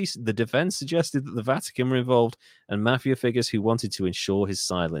actually, the defense suggested that the Vatican were involved and mafia figures who wanted to ensure his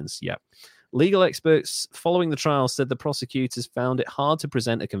silence. Yeah. Legal experts following the trial said the prosecutors found it hard to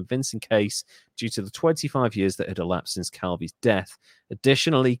present a convincing case due to the 25 years that had elapsed since Calvi's death.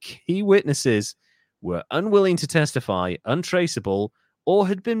 Additionally, key witnesses were unwilling to testify, untraceable, or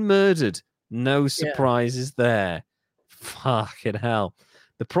had been murdered. No surprises there. Fucking hell.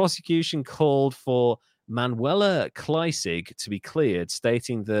 The prosecution called for Manuela Kleisig to be cleared,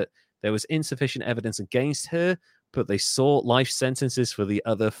 stating that there was insufficient evidence against her, but they sought life sentences for the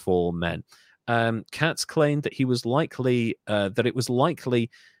other 4 men. Katz claimed that it was likely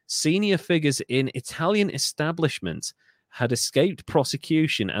senior figures in Italian establishments had escaped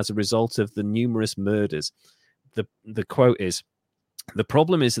prosecution as a result of the numerous murders. The quote is, "The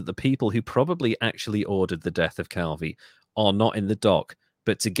problem is that the people who probably actually ordered the death of Calvi are not in the dock,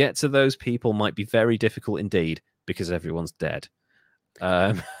 but to get to those people might be very difficult indeed because everyone's dead."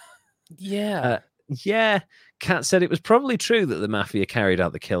 Yeah. Katz said it was probably true that the mafia carried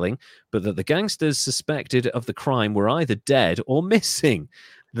out the killing, but that the gangsters suspected of the crime were either dead or missing.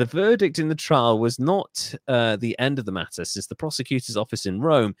 The verdict in the trial was not the end of the matter, since the prosecutor's office in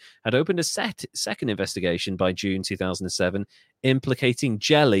Rome had opened a second investigation by June 2007, implicating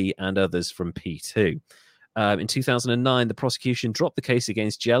Gelli and others from P2. In 2009, the prosecution dropped the case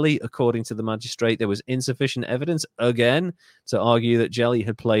against Gelli. According to the magistrate, there was insufficient evidence, again, to argue that Gelli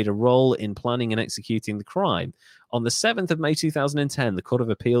had played a role in planning and executing the crime. On the 7th of May 2010, the Court of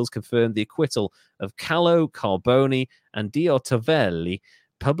Appeals confirmed the acquittal of Callo Carboni and Diotelvi.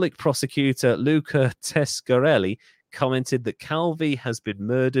 Public prosecutor Luca Tescarelli commented that Calvi has been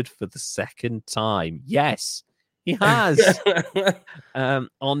murdered for the 2nd time. Yes, he has.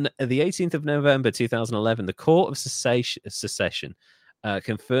 On the 18th of November 2011, the Court of Secession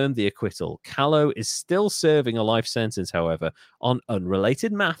confirmed the acquittal. Callo is still serving a life sentence, however, on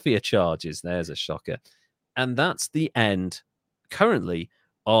unrelated mafia charges. There's a shocker. And that's the end, currently,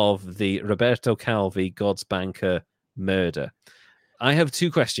 of the Roberto Calvi, God's Banker murder. I have 2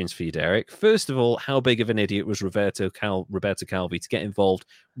 questions for you, Derek. First of all, how big of an idiot was Roberto Calvi to get involved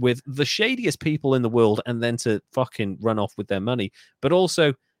with the shadiest people in the world and then to fucking run off with their money? But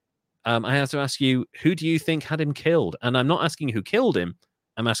also, I have to ask you, who do you think had him killed? And I'm not asking who killed him.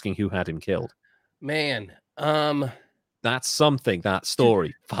 I'm asking who had him killed. Man, that's something. That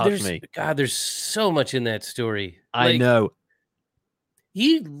story. Fuck me. God, there's so much in that story. I know.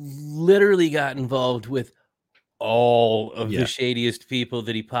 He literally got involved with all of the shadiest people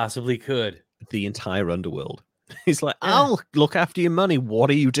that he possibly could. The entire underworld. He's like, I'll look after your money.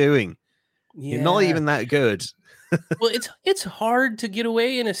 What are you doing? You're not even that good. Well, it's hard to get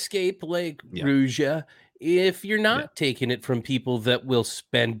away and escape like Ruja if you're not taking it from people that will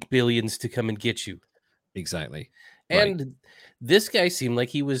spend billions to come and get you. Exactly. And this guy seemed like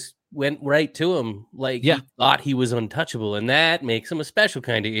he went right to him, like he thought he was untouchable, and that makes him a special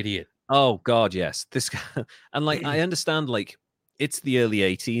kind of idiot. Oh God, yes. This guy, and like I understand, like it's the early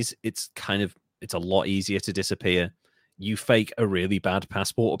 80s. It's a lot easier to disappear. You fake a really bad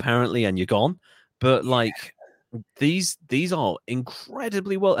passport apparently, and you're gone. But like these are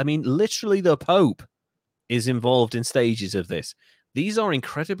incredibly well. I mean, literally, the Pope is involved in stages of this. These are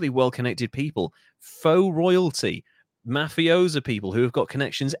incredibly well-connected people, faux royalty, mafiosa people who have got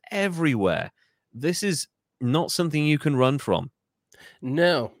connections everywhere. This is not something you can run from.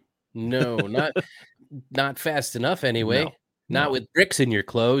 No, not fast enough anyway. Not with bricks in your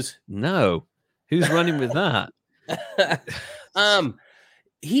clothes. No. Who's running with that?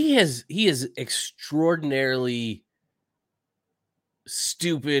 He is extraordinarily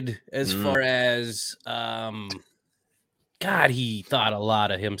stupid as far as God, he thought a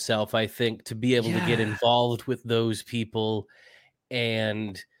lot of himself, I think, to be able to get involved with those people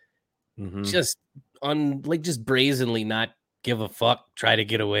and just brazenly not give a fuck, try to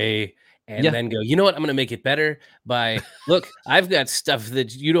get away, and then go, you know what? I'm going to make it better by, look, I've got stuff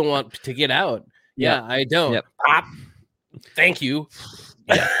that you don't want to get out. Yeah, I don't. Yep. Thank you.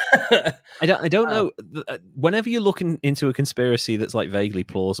 I don't know. Whenever you're looking into a conspiracy that's like vaguely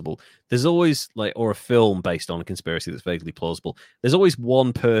plausible, there's always or a film based on a conspiracy that's vaguely plausible. There's always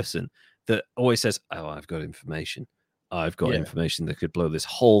one person that always says, "Oh, I've got information. I've got information that could blow this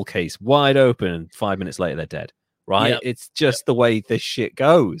whole case wide open." And 5 minutes later, they're dead. Right? It's just the way this shit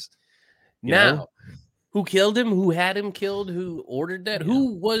goes. Now, who killed him? Who had him killed? Who ordered that?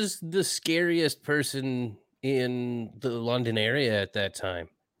 Who was the scariest person in the London area at that time,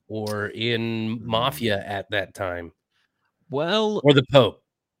 or in mafia at that time? Well, or the Pope.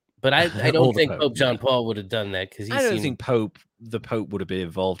 But I don't think Pope John Paul would have done that, because I don't think the Pope would have been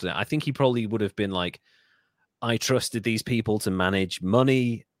involved in it. I think he probably would have been like, I trusted these people to manage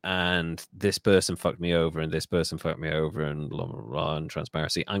money, and this person fucked me over, and this person fucked me over, and blah blah blah, and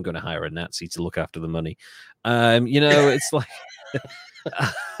transparency. I'm going to hire a Nazi to look after the money. It's like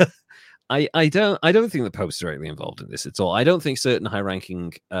I don't think the Pope's directly involved in this at all. I don't think certain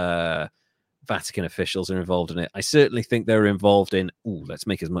high-ranking Vatican officials are involved in it. I certainly think they're involved in, let's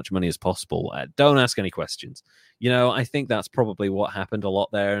make as much money as possible. Don't ask any questions. I think that's probably what happened a lot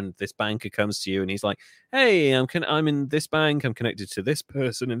there. And this banker comes to you and he's like, hey, I'm in this bank. I'm connected to this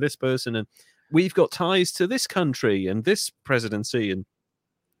person, and we've got ties to this country and this presidency and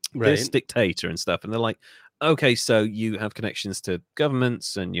this dictator and stuff. And they're like, okay, so you have connections to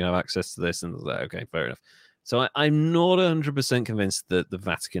governments and you have access to this. And they're like, okay, fair enough. So I'm not 100% convinced that the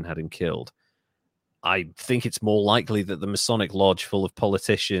Vatican had him killed. I think it's more likely that the Masonic Lodge full of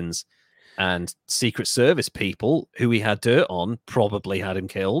politicians and Secret Service people who he had dirt on probably had him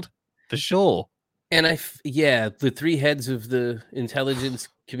killed, for sure. And the three heads of the intelligence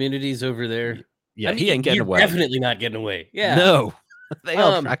communities over there. Yeah, he ain't getting away. Definitely not getting away. Yeah. No, they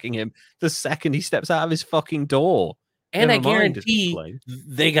are tracking him the second he steps out of his fucking door. And I guarantee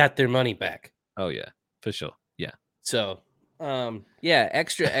they got their money back. Oh, yeah, for sure. Yeah. So,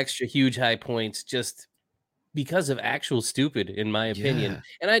 extra huge high points just because of actual stupid, in my opinion. Yeah.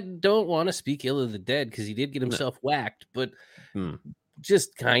 And I don't want to speak ill of the dead, because he did get himself whacked, but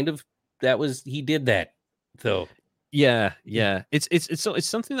just kind of he did that though. Yeah. It's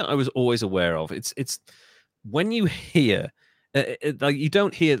something that I was always aware of. It's when you hear you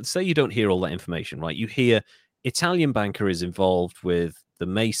don't hear all that information, right? You hear Italian banker is involved with the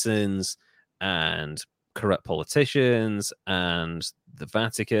Masons and corrupt politicians and the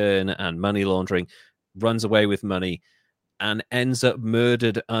Vatican and money laundering, runs away with money and ends up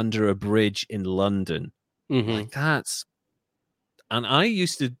murdered under a bridge in London. Like that's, and I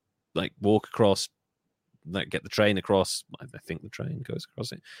used to walk across, get the train across. I think the train goes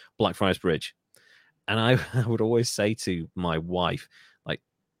across it, Blackfriars Bridge, and I would always say to my wife,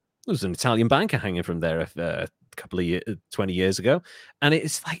 there was an Italian banker hanging from there a couple of 20 years ago, and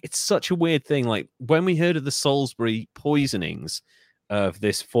it's such a weird thing. Like when we heard of the Salisbury poisonings of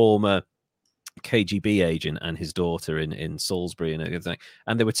this former KGB agent and his daughter in Salisbury and everything.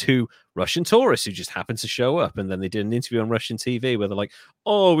 And there were two Russian tourists who just happened to show up. And then they did an interview on Russian TV where they're like,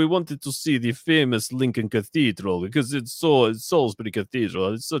 oh, we wanted to see the famous Lincoln Cathedral because it's Salisbury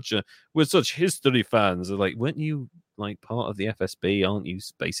Cathedral. We're such history fans. They're like, weren't you like part of the FSB? Aren't you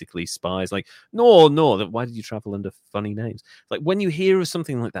basically spies? Like, no. Why did you travel under funny names? Like when you hear of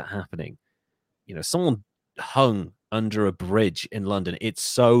something like that happening, someone hung under a bridge in London. It's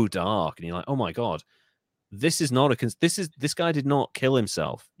so dark, and you're like, oh my god, this guy did not kill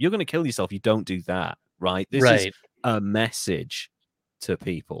himself. You're going to kill yourself. You don't do that, right? This is a message to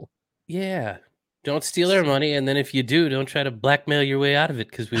people. Yeah, don't steal our money, and then if you do, don't try to blackmail your way out of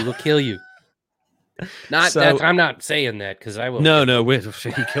it because we will kill you. I'm not saying that because I will. No, he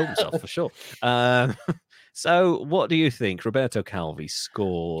killed himself for sure. So, what do you think, Roberto Calvi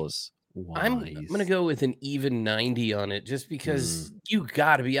scores? I'm going to go with an even 90 on it just because you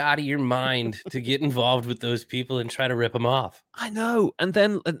got to be out of your mind to get involved with those people and try to rip them off. I know. And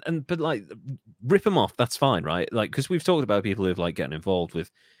then, but like, rip them off. That's fine, right? Like, because we've talked about people who've like getting involved with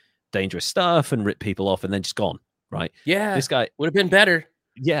dangerous stuff and rip people off and then just gone, right? Yeah. This guy would have been better.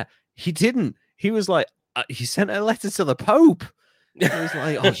 Yeah. He didn't. He was like, he sent a letter to the Pope. He was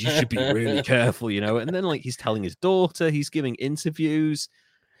like, oh, you should be really careful, And then, like, he's telling his daughter, he's giving interviews.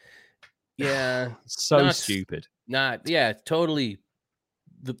 Yeah. Stupid. Totally.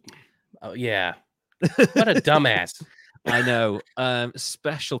 Yeah. What a dumbass. I know.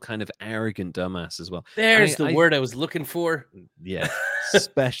 Special kind of arrogant dumbass as well. There's the word I was looking for. Yeah.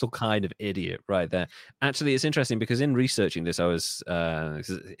 Special kind of idiot right there. Actually, it's interesting because in researching this, I was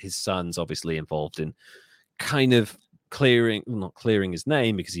his son's obviously involved in kind of not clearing his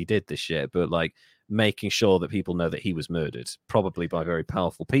name because he did this shit, but like making sure that people know that he was murdered, probably by very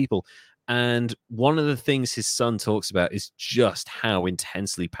powerful people. And one of the things his son talks about is just how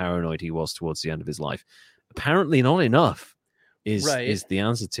intensely paranoid he was towards the end of his life. Apparently not enough is the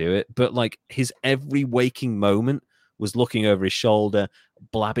answer to it. But like his every waking moment was looking over his shoulder,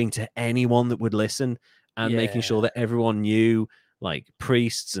 blabbing to anyone that would listen and making sure that everyone knew, like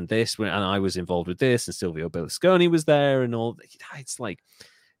priests and this, and I was involved with this, and Silvio Berlusconi was there and all. It's like,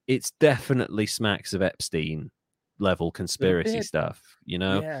 it's definitely smacks of Epstein level conspiracy stuff,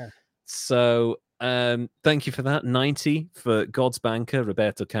 Yeah. So thank you for that. 90 for God's banker,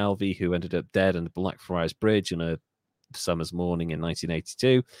 Roberto Calvi, who ended up dead on the Blackfriars Bridge on a summer's morning in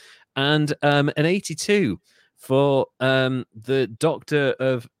 1982. And an 82 for the doctor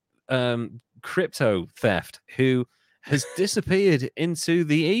of crypto theft, who has disappeared into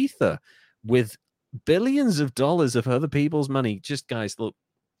the ether with billions of dollars of other people's money. Just, guys, look,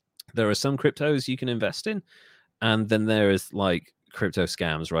 there are some cryptos you can invest in, and then there is like crypto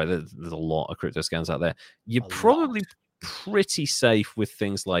scams, right? There's a lot of crypto scams out there. You're probably pretty safe with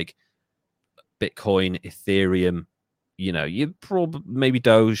things like Bitcoin, Ethereum, you probably maybe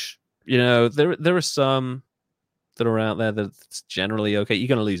Doge, there are some that are out there that's generally okay. You're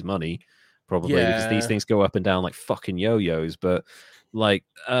going to lose money probably because these things go up and down like fucking yo-yos, but like,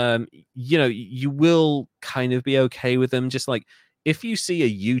 you will kind of be okay with them. Just like if you see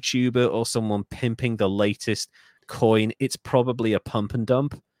a YouTuber or someone pimping the latest coin, it's probably a pump and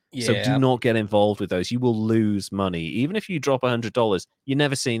dump. So do not get involved with those. You will lose money. Even if you drop $100, you're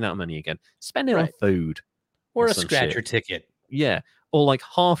never seeing that money again. Spend it on food or a scratcher ticket. Yeah. Or like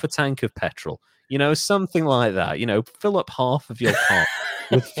half a tank of petrol, something like that. Fill up half of your car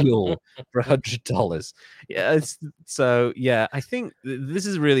with fuel for $100. Yeah. I think this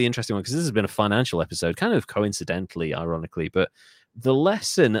is a really interesting one because this has been a financial episode, kind of coincidentally, ironically. But the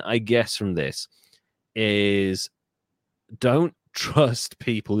lesson I guess from this is don't trust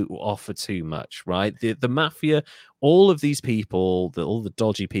people who offer too much, right? The mafia, all of these people, all the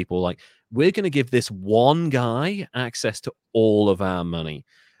dodgy people, like, we're going to give this one guy access to all of our money.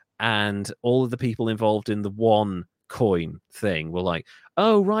 And all of the people involved in the one coin thing were like,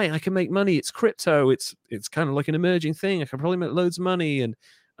 oh, right, I can make money. It's crypto. It's kind of like an emerging thing. I can probably make loads of money. And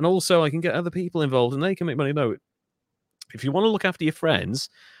also I can get other people involved and they can make money. No, if you want to look after your friends,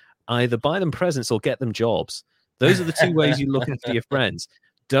 either buy them presents or get them jobs. Those are the two ways you look after your friends.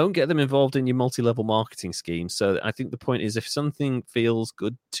 Don't get them involved in your multi-level marketing scheme. So I think the point is, if something feels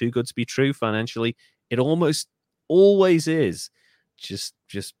too good to be true financially, it almost always is. Just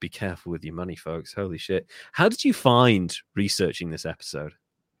be careful with your money, folks. Holy shit. How did you find researching this episode?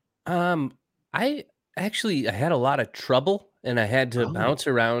 I had a lot of trouble, and I had to bounce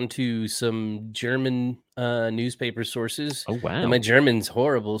around to some German newspaper sources. Oh, wow. And my German's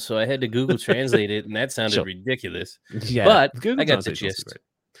horrible, so I had to Google Translate it, and that sounded ridiculous. Yeah, but Google I got the gist.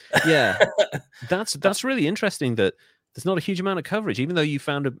 Yeah, that's really interesting that there's not a huge amount of coverage, even though you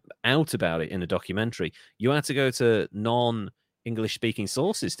found out about it in a documentary. You had to go to non-English speaking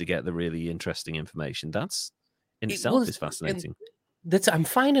sources to get the really interesting information. That's in itself is fascinating. I'm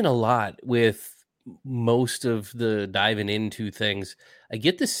finding a lot with most of the diving into things. I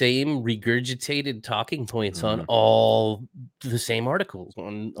get the same regurgitated talking points on all the same articles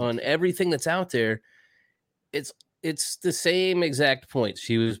on everything that's out there. It's the same exact points.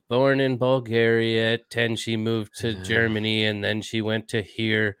 She was born in Bulgaria at 10. She moved to Germany, and then she went to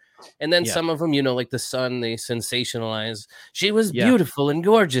here. And then some of them, like the Sun, they sensationalize. She was beautiful and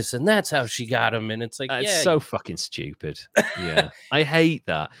gorgeous, and that's how she got him. And it's like, it's so fucking stupid. Yeah, I hate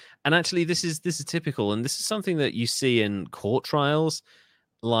that. And actually, this is typical, and this is something that you see in court trials.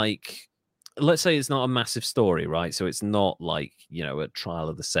 Like, let's say it's not a massive story, right? So it's not like a trial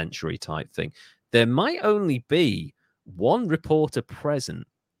of the century type thing. There might only be one reporter present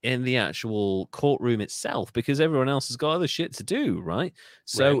in the actual courtroom itself because everyone else has got other shit to do, right?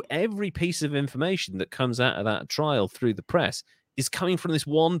 So every piece of information that comes out of that trial through the press is coming from this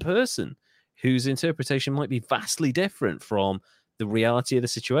one person whose interpretation might be vastly different from the reality of the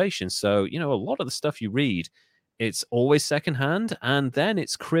situation. So, a lot of the stuff you read, it's always secondhand, and then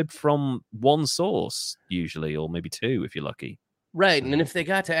it's cribbed from one source, usually, or maybe two if you're lucky. Right, and then if they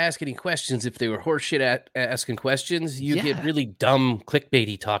got to ask any questions, if they were horseshit at asking questions, you get really dumb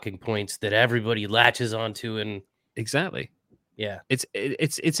clickbaity talking points that everybody latches onto, and exactly,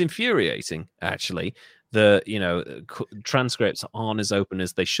 it's infuriating actually. The transcripts aren't as open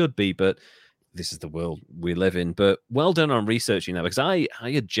as they should be, but this is the world we live in. But well done on researching that, because I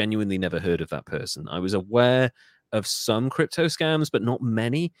had genuinely never heard of that person. I was aware of some crypto scams, but not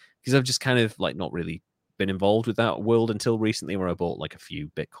many, because I've just kind of not really been involved with that world until recently, where I bought a few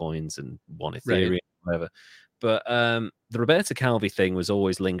Bitcoins and one Ethereum, whatever. But the Roberta Calvi thing was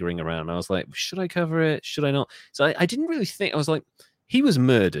always lingering around. I was like, should I cover it? Should I not? So I didn't really think. I was like, he was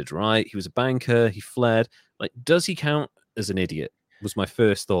murdered, right? He was a banker. He fled. Does he count as an idiot? Was my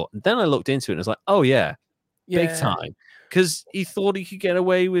first thought. And then I looked into it and I was like, oh yeah. Big time. Because he thought he could get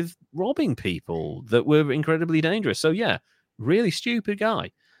away with robbing people that were incredibly dangerous. So yeah, really stupid guy.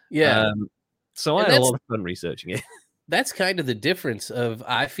 Yeah. So I had a lot of fun researching it. That's kind of the difference of,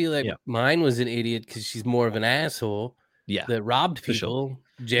 I feel like mine was an idiot because she's more of an asshole that robbed people,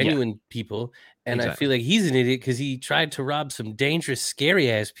 genuine people. And I feel like he's an idiot because he tried to rob some dangerous,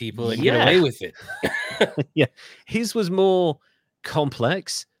 scary ass people and get away with it. His was more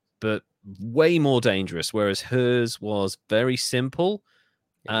complex, but way more dangerous, whereas hers was very simple,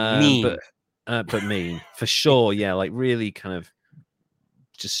 mean. but mean for sure. Really kind of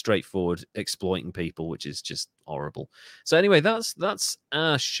just straightforward exploiting people, which is just horrible. So anyway, that's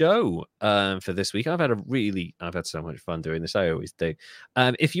our show for this week. I've had so much fun doing this. I always do.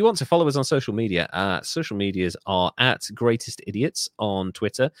 If you want to follow us on social media, social medias are at Greatest Idiots on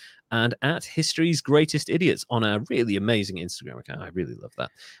Twitter and at History's Greatest Idiots on our really amazing Instagram account. I really love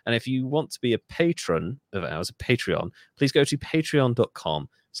that. And if you want to be a patron of ours, a Patreon, please go to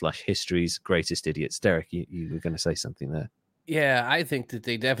patreon.com/History's Greatest Idiots. Derek, you were going to say something there. Yeah, I think that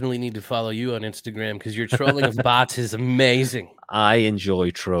they definitely need to follow you on Instagram because your trolling of bots is amazing. I enjoy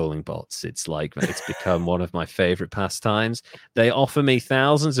trolling bots. It's become one of my favorite pastimes. They offer me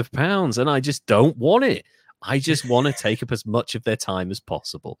thousands of pounds and I just don't want it. I just want to take up as much of their time as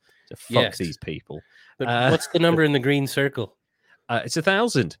possible. So fuck these people. But what's the number in the green circle? It's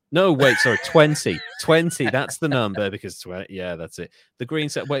 1,000. No, wait, sorry, 20. 20, that's the number because, that's it. The green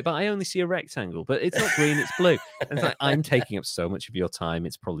set. Wait, but I only see a rectangle, but it's not green, it's blue. And it's I'm taking up so much of your time,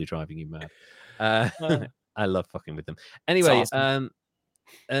 it's probably driving you mad. I love fucking with them. Anyway, awesome.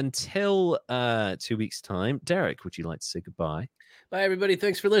 Until 2 weeks' time, Derek, would you like to say goodbye? Bye, everybody.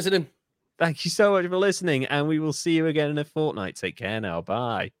 Thanks for listening. Thank you so much for listening, and we will see you again in a fortnight. Take care now.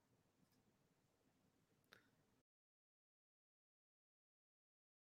 Bye.